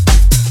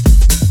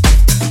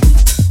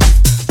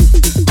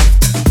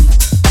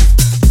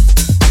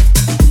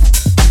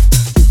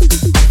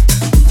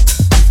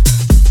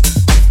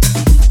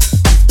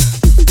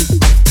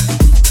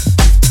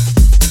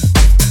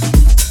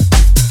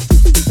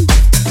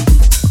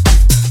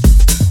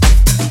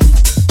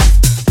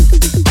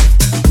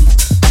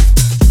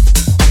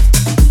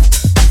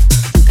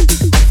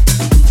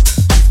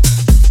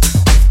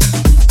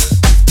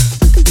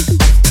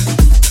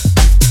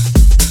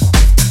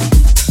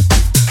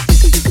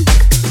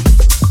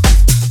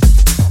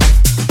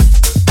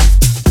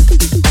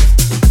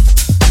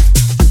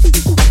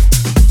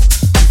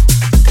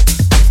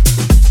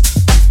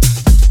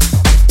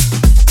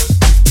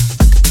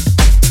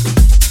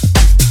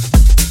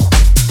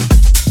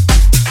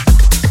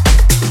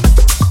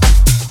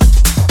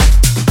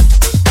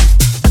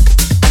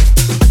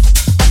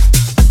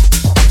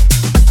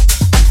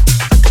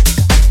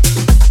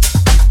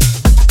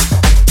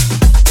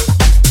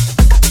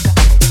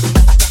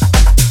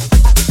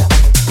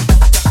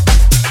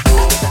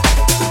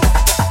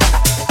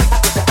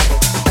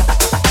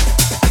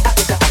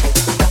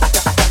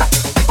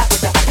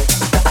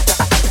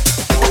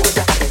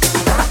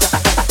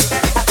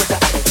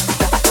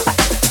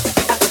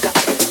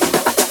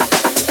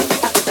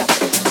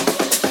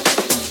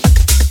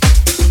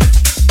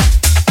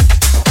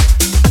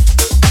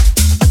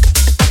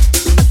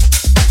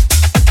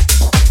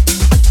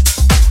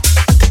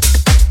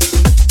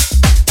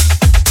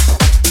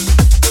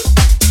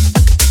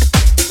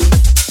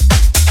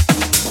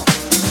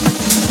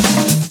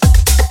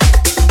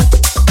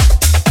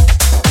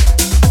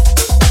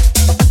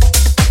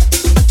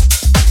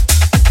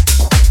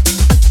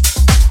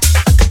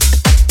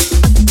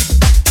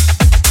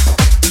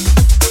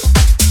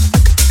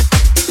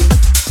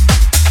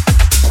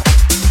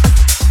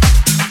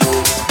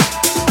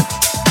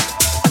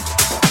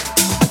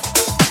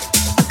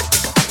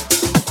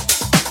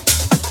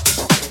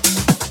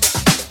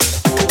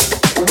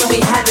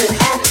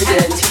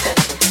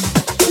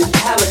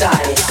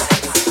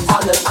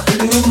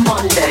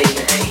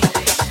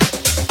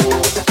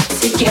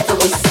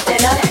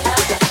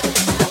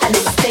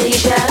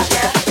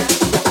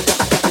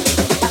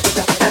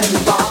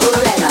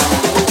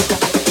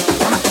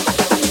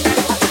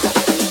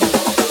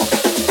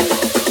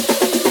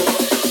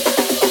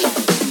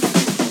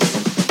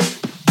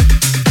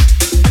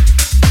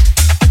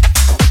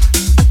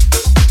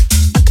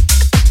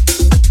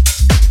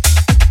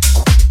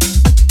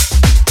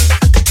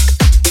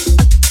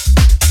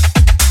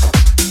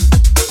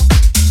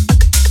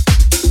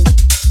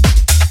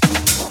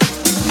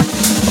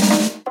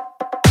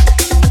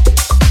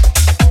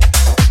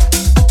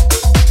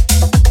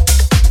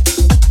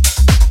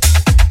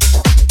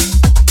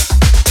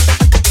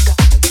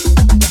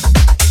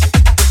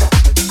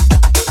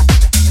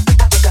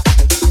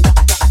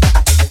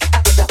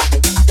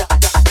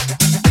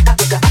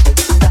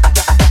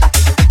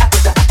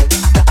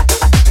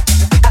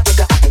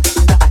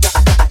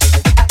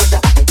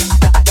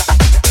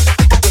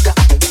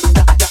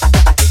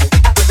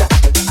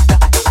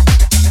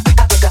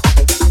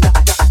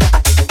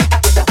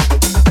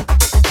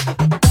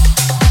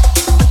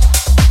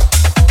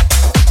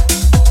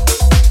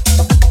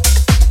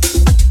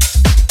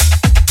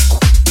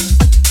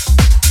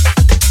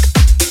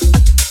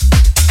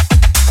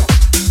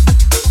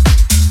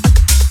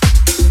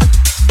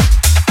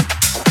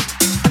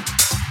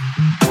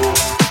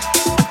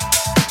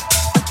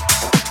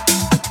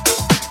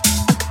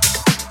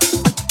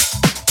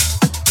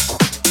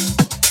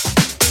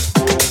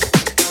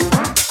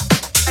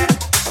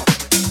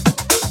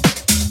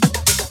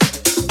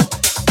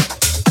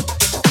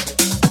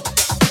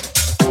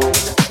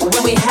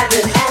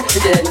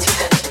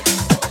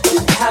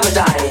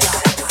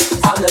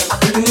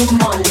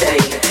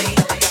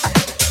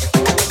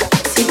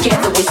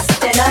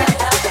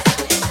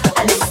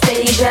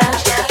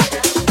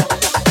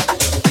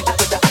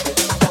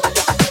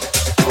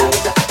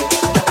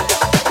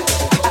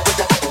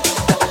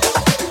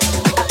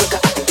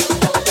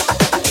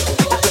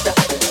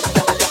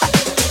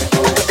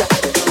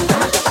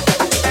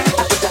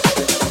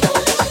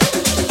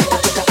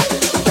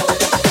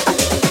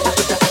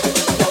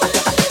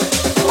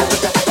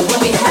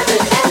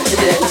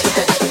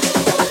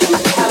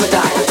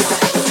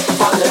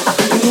 On the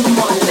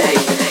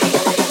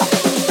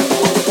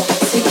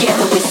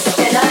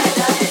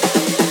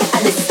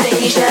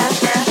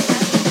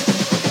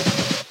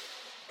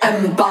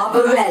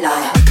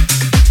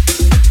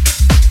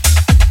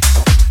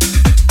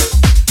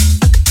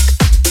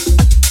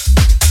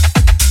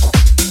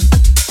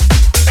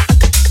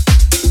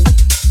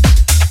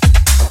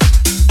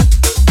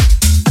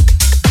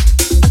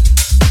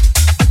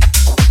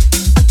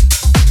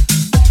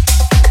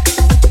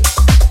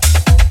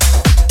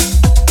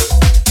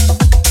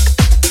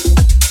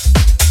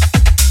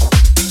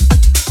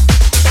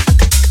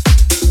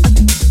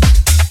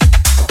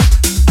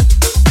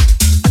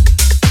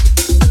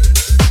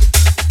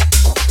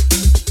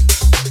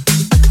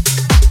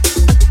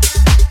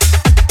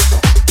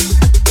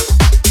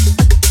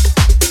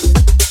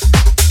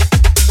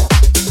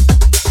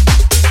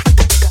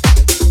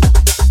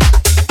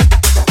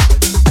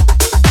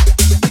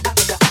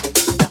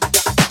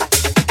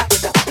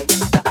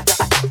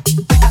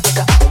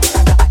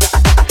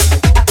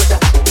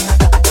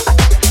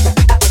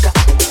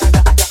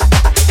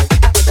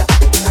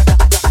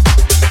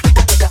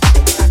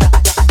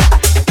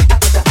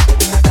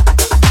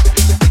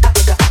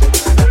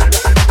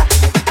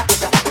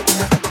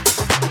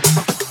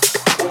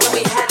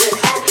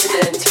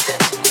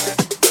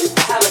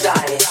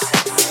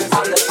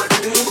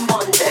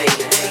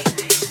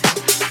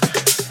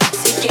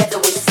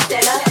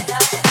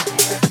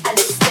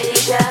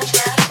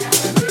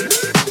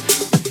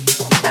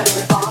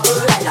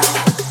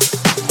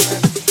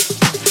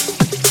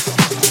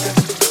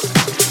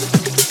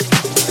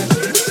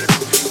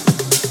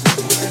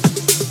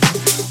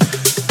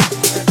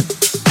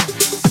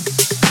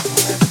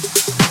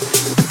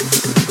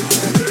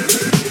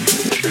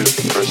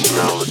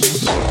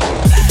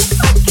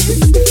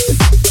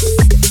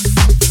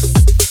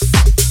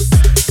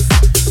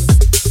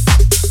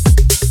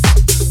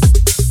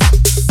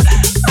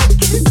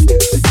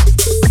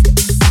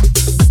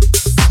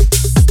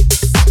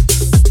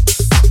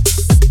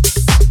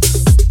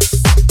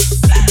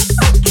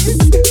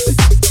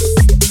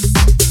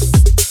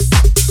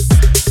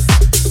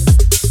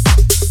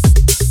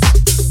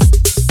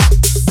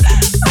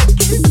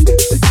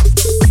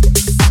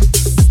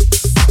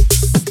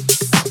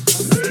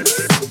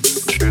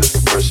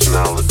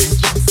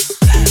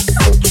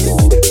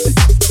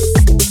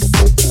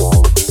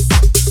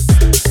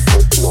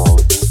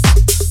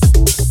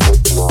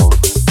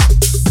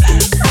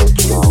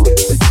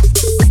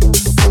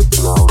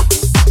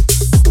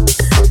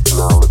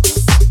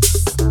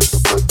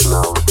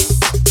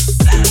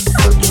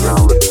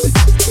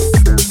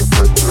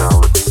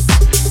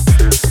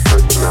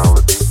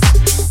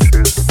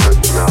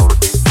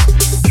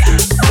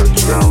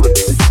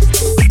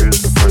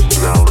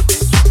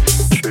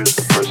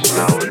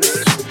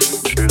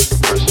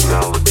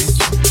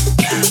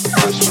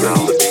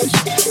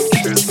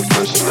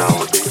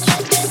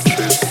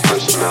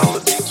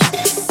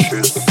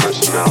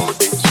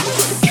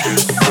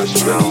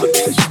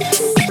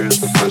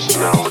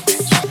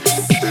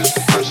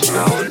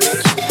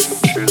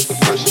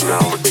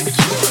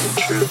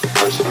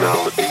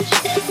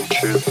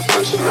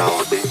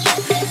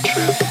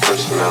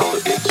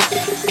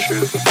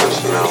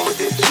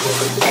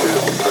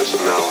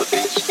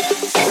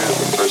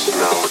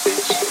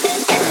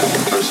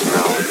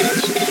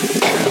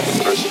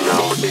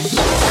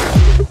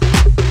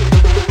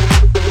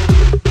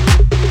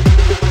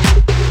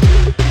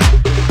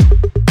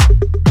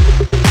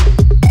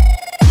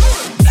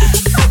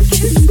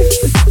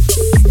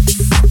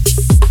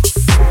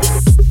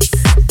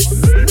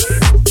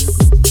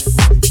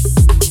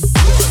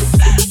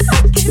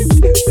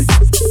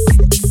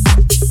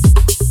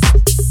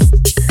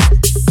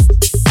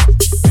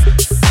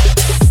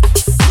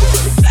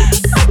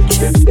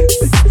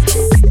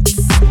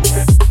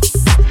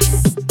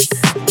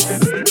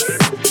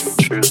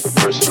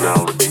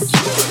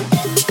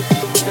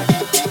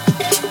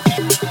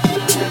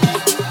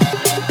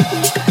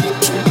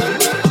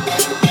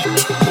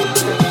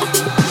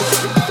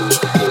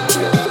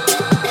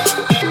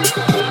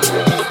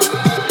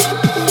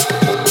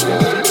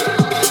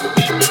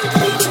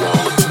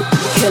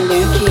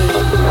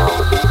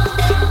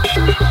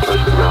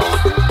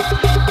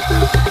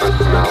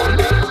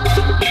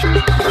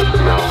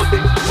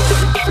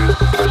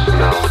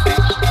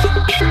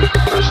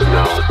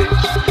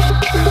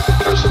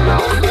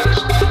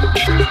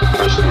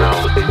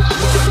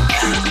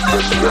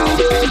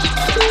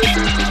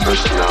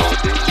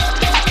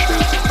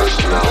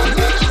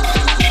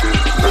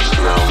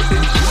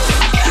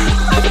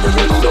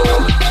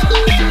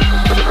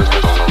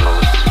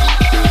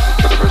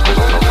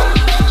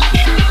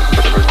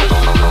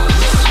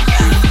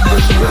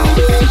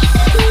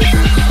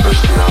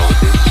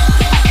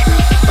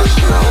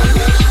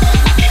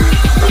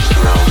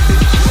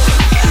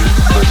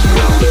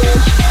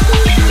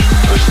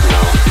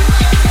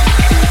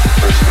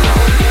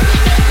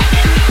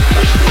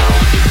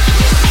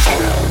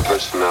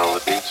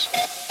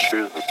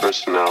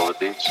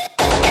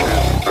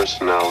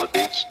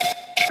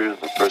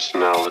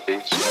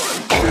personalities, choose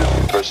the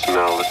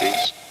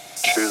personalities,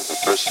 choose the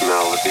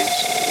personalities,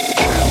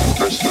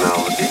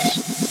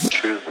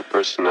 choose the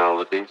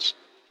personalities,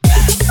 choose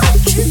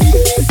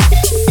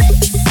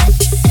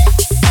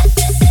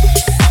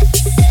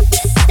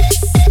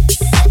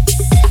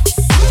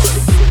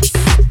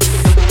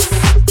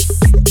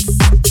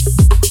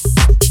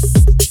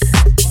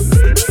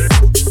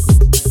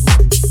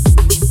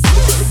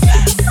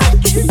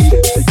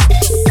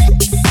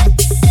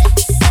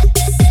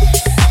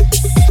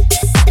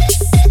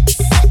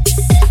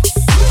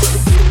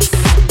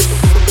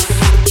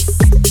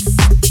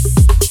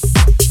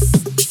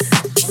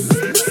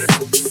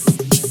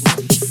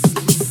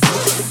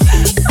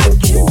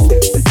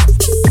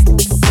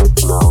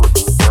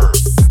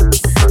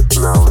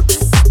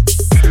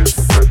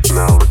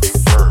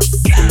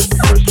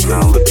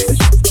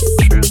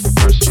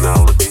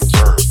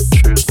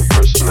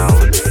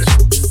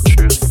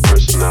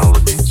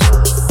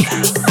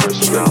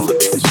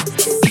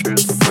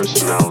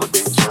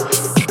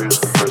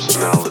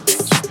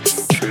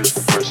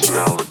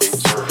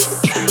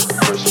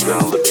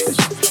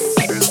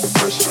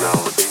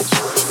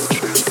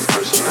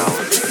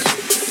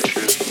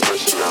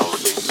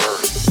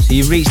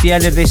You've reached the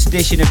end of this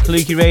edition of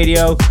Kaluki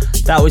Radio.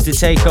 That was the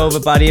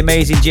takeover by the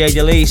amazing Jay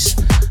Delise.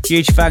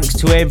 Huge thanks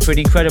to him for an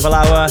incredible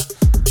hour.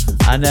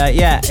 And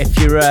yeah, if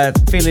you're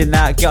feeling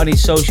that, get on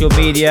his social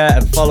media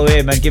and follow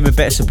him and give him a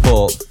bit of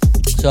support.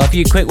 So a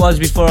few quick ones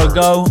before I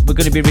go. We're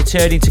going to be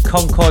returning to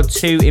Concord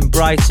 2 in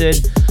Brighton.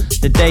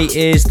 The date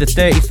is the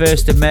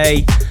 31st of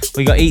May.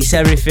 We got Eats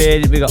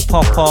Everything, we got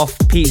Pop Off,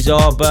 Pete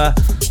Zorba.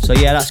 So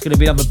yeah, that's going to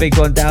be another big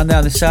one down there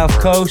on the south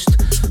coast.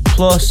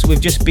 Plus, we've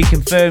just been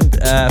confirmed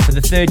for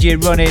the third year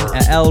running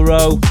at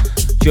Elro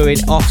during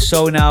Off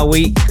Sonar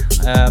Week.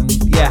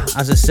 Yeah,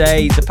 as I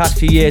say, the past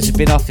few years have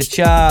been off the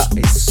chart.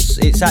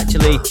 It's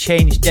actually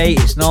changed date.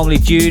 It's normally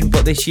June,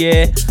 but this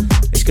year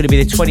it's going to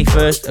be the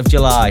 21st of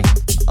July.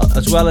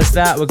 As well as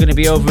that, we're going to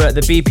be over at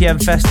the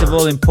BPM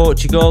Festival in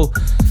Portugal.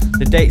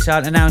 The dates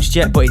aren't announced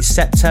yet, but it's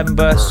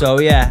September, so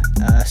yeah,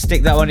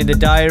 stick that one in the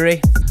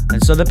diary.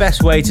 And so the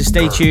best way to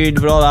stay tuned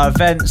with all our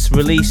events,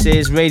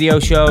 releases, radio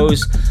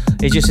shows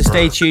is just to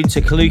stay tuned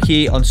to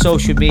Kaluki on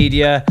social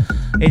media,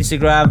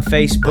 Instagram,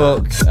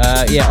 Facebook.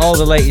 Yeah, all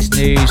the latest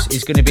news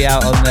is going to be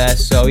out on there,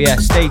 so yeah,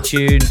 stay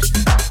tuned.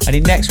 And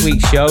in next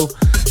week's show,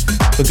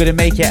 we're going to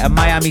make it a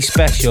Miami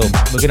special.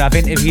 We're going to have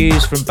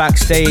interviews from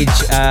backstage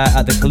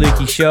at the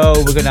Kaluki show.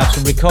 We're going to have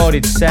some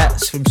recorded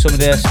sets from some of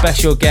the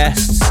special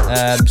guests.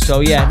 So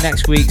yeah,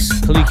 next week's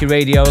Kaluki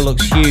Radio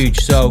looks huge.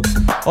 So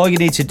all you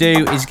need to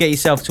do is get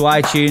yourself to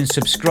iTunes,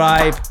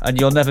 subscribe, and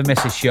you'll never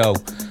miss a show.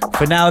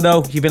 For now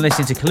though, you've been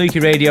listening to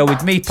Kaluki Radio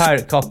with me,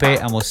 Pirate Copy,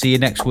 and we'll see you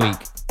next week.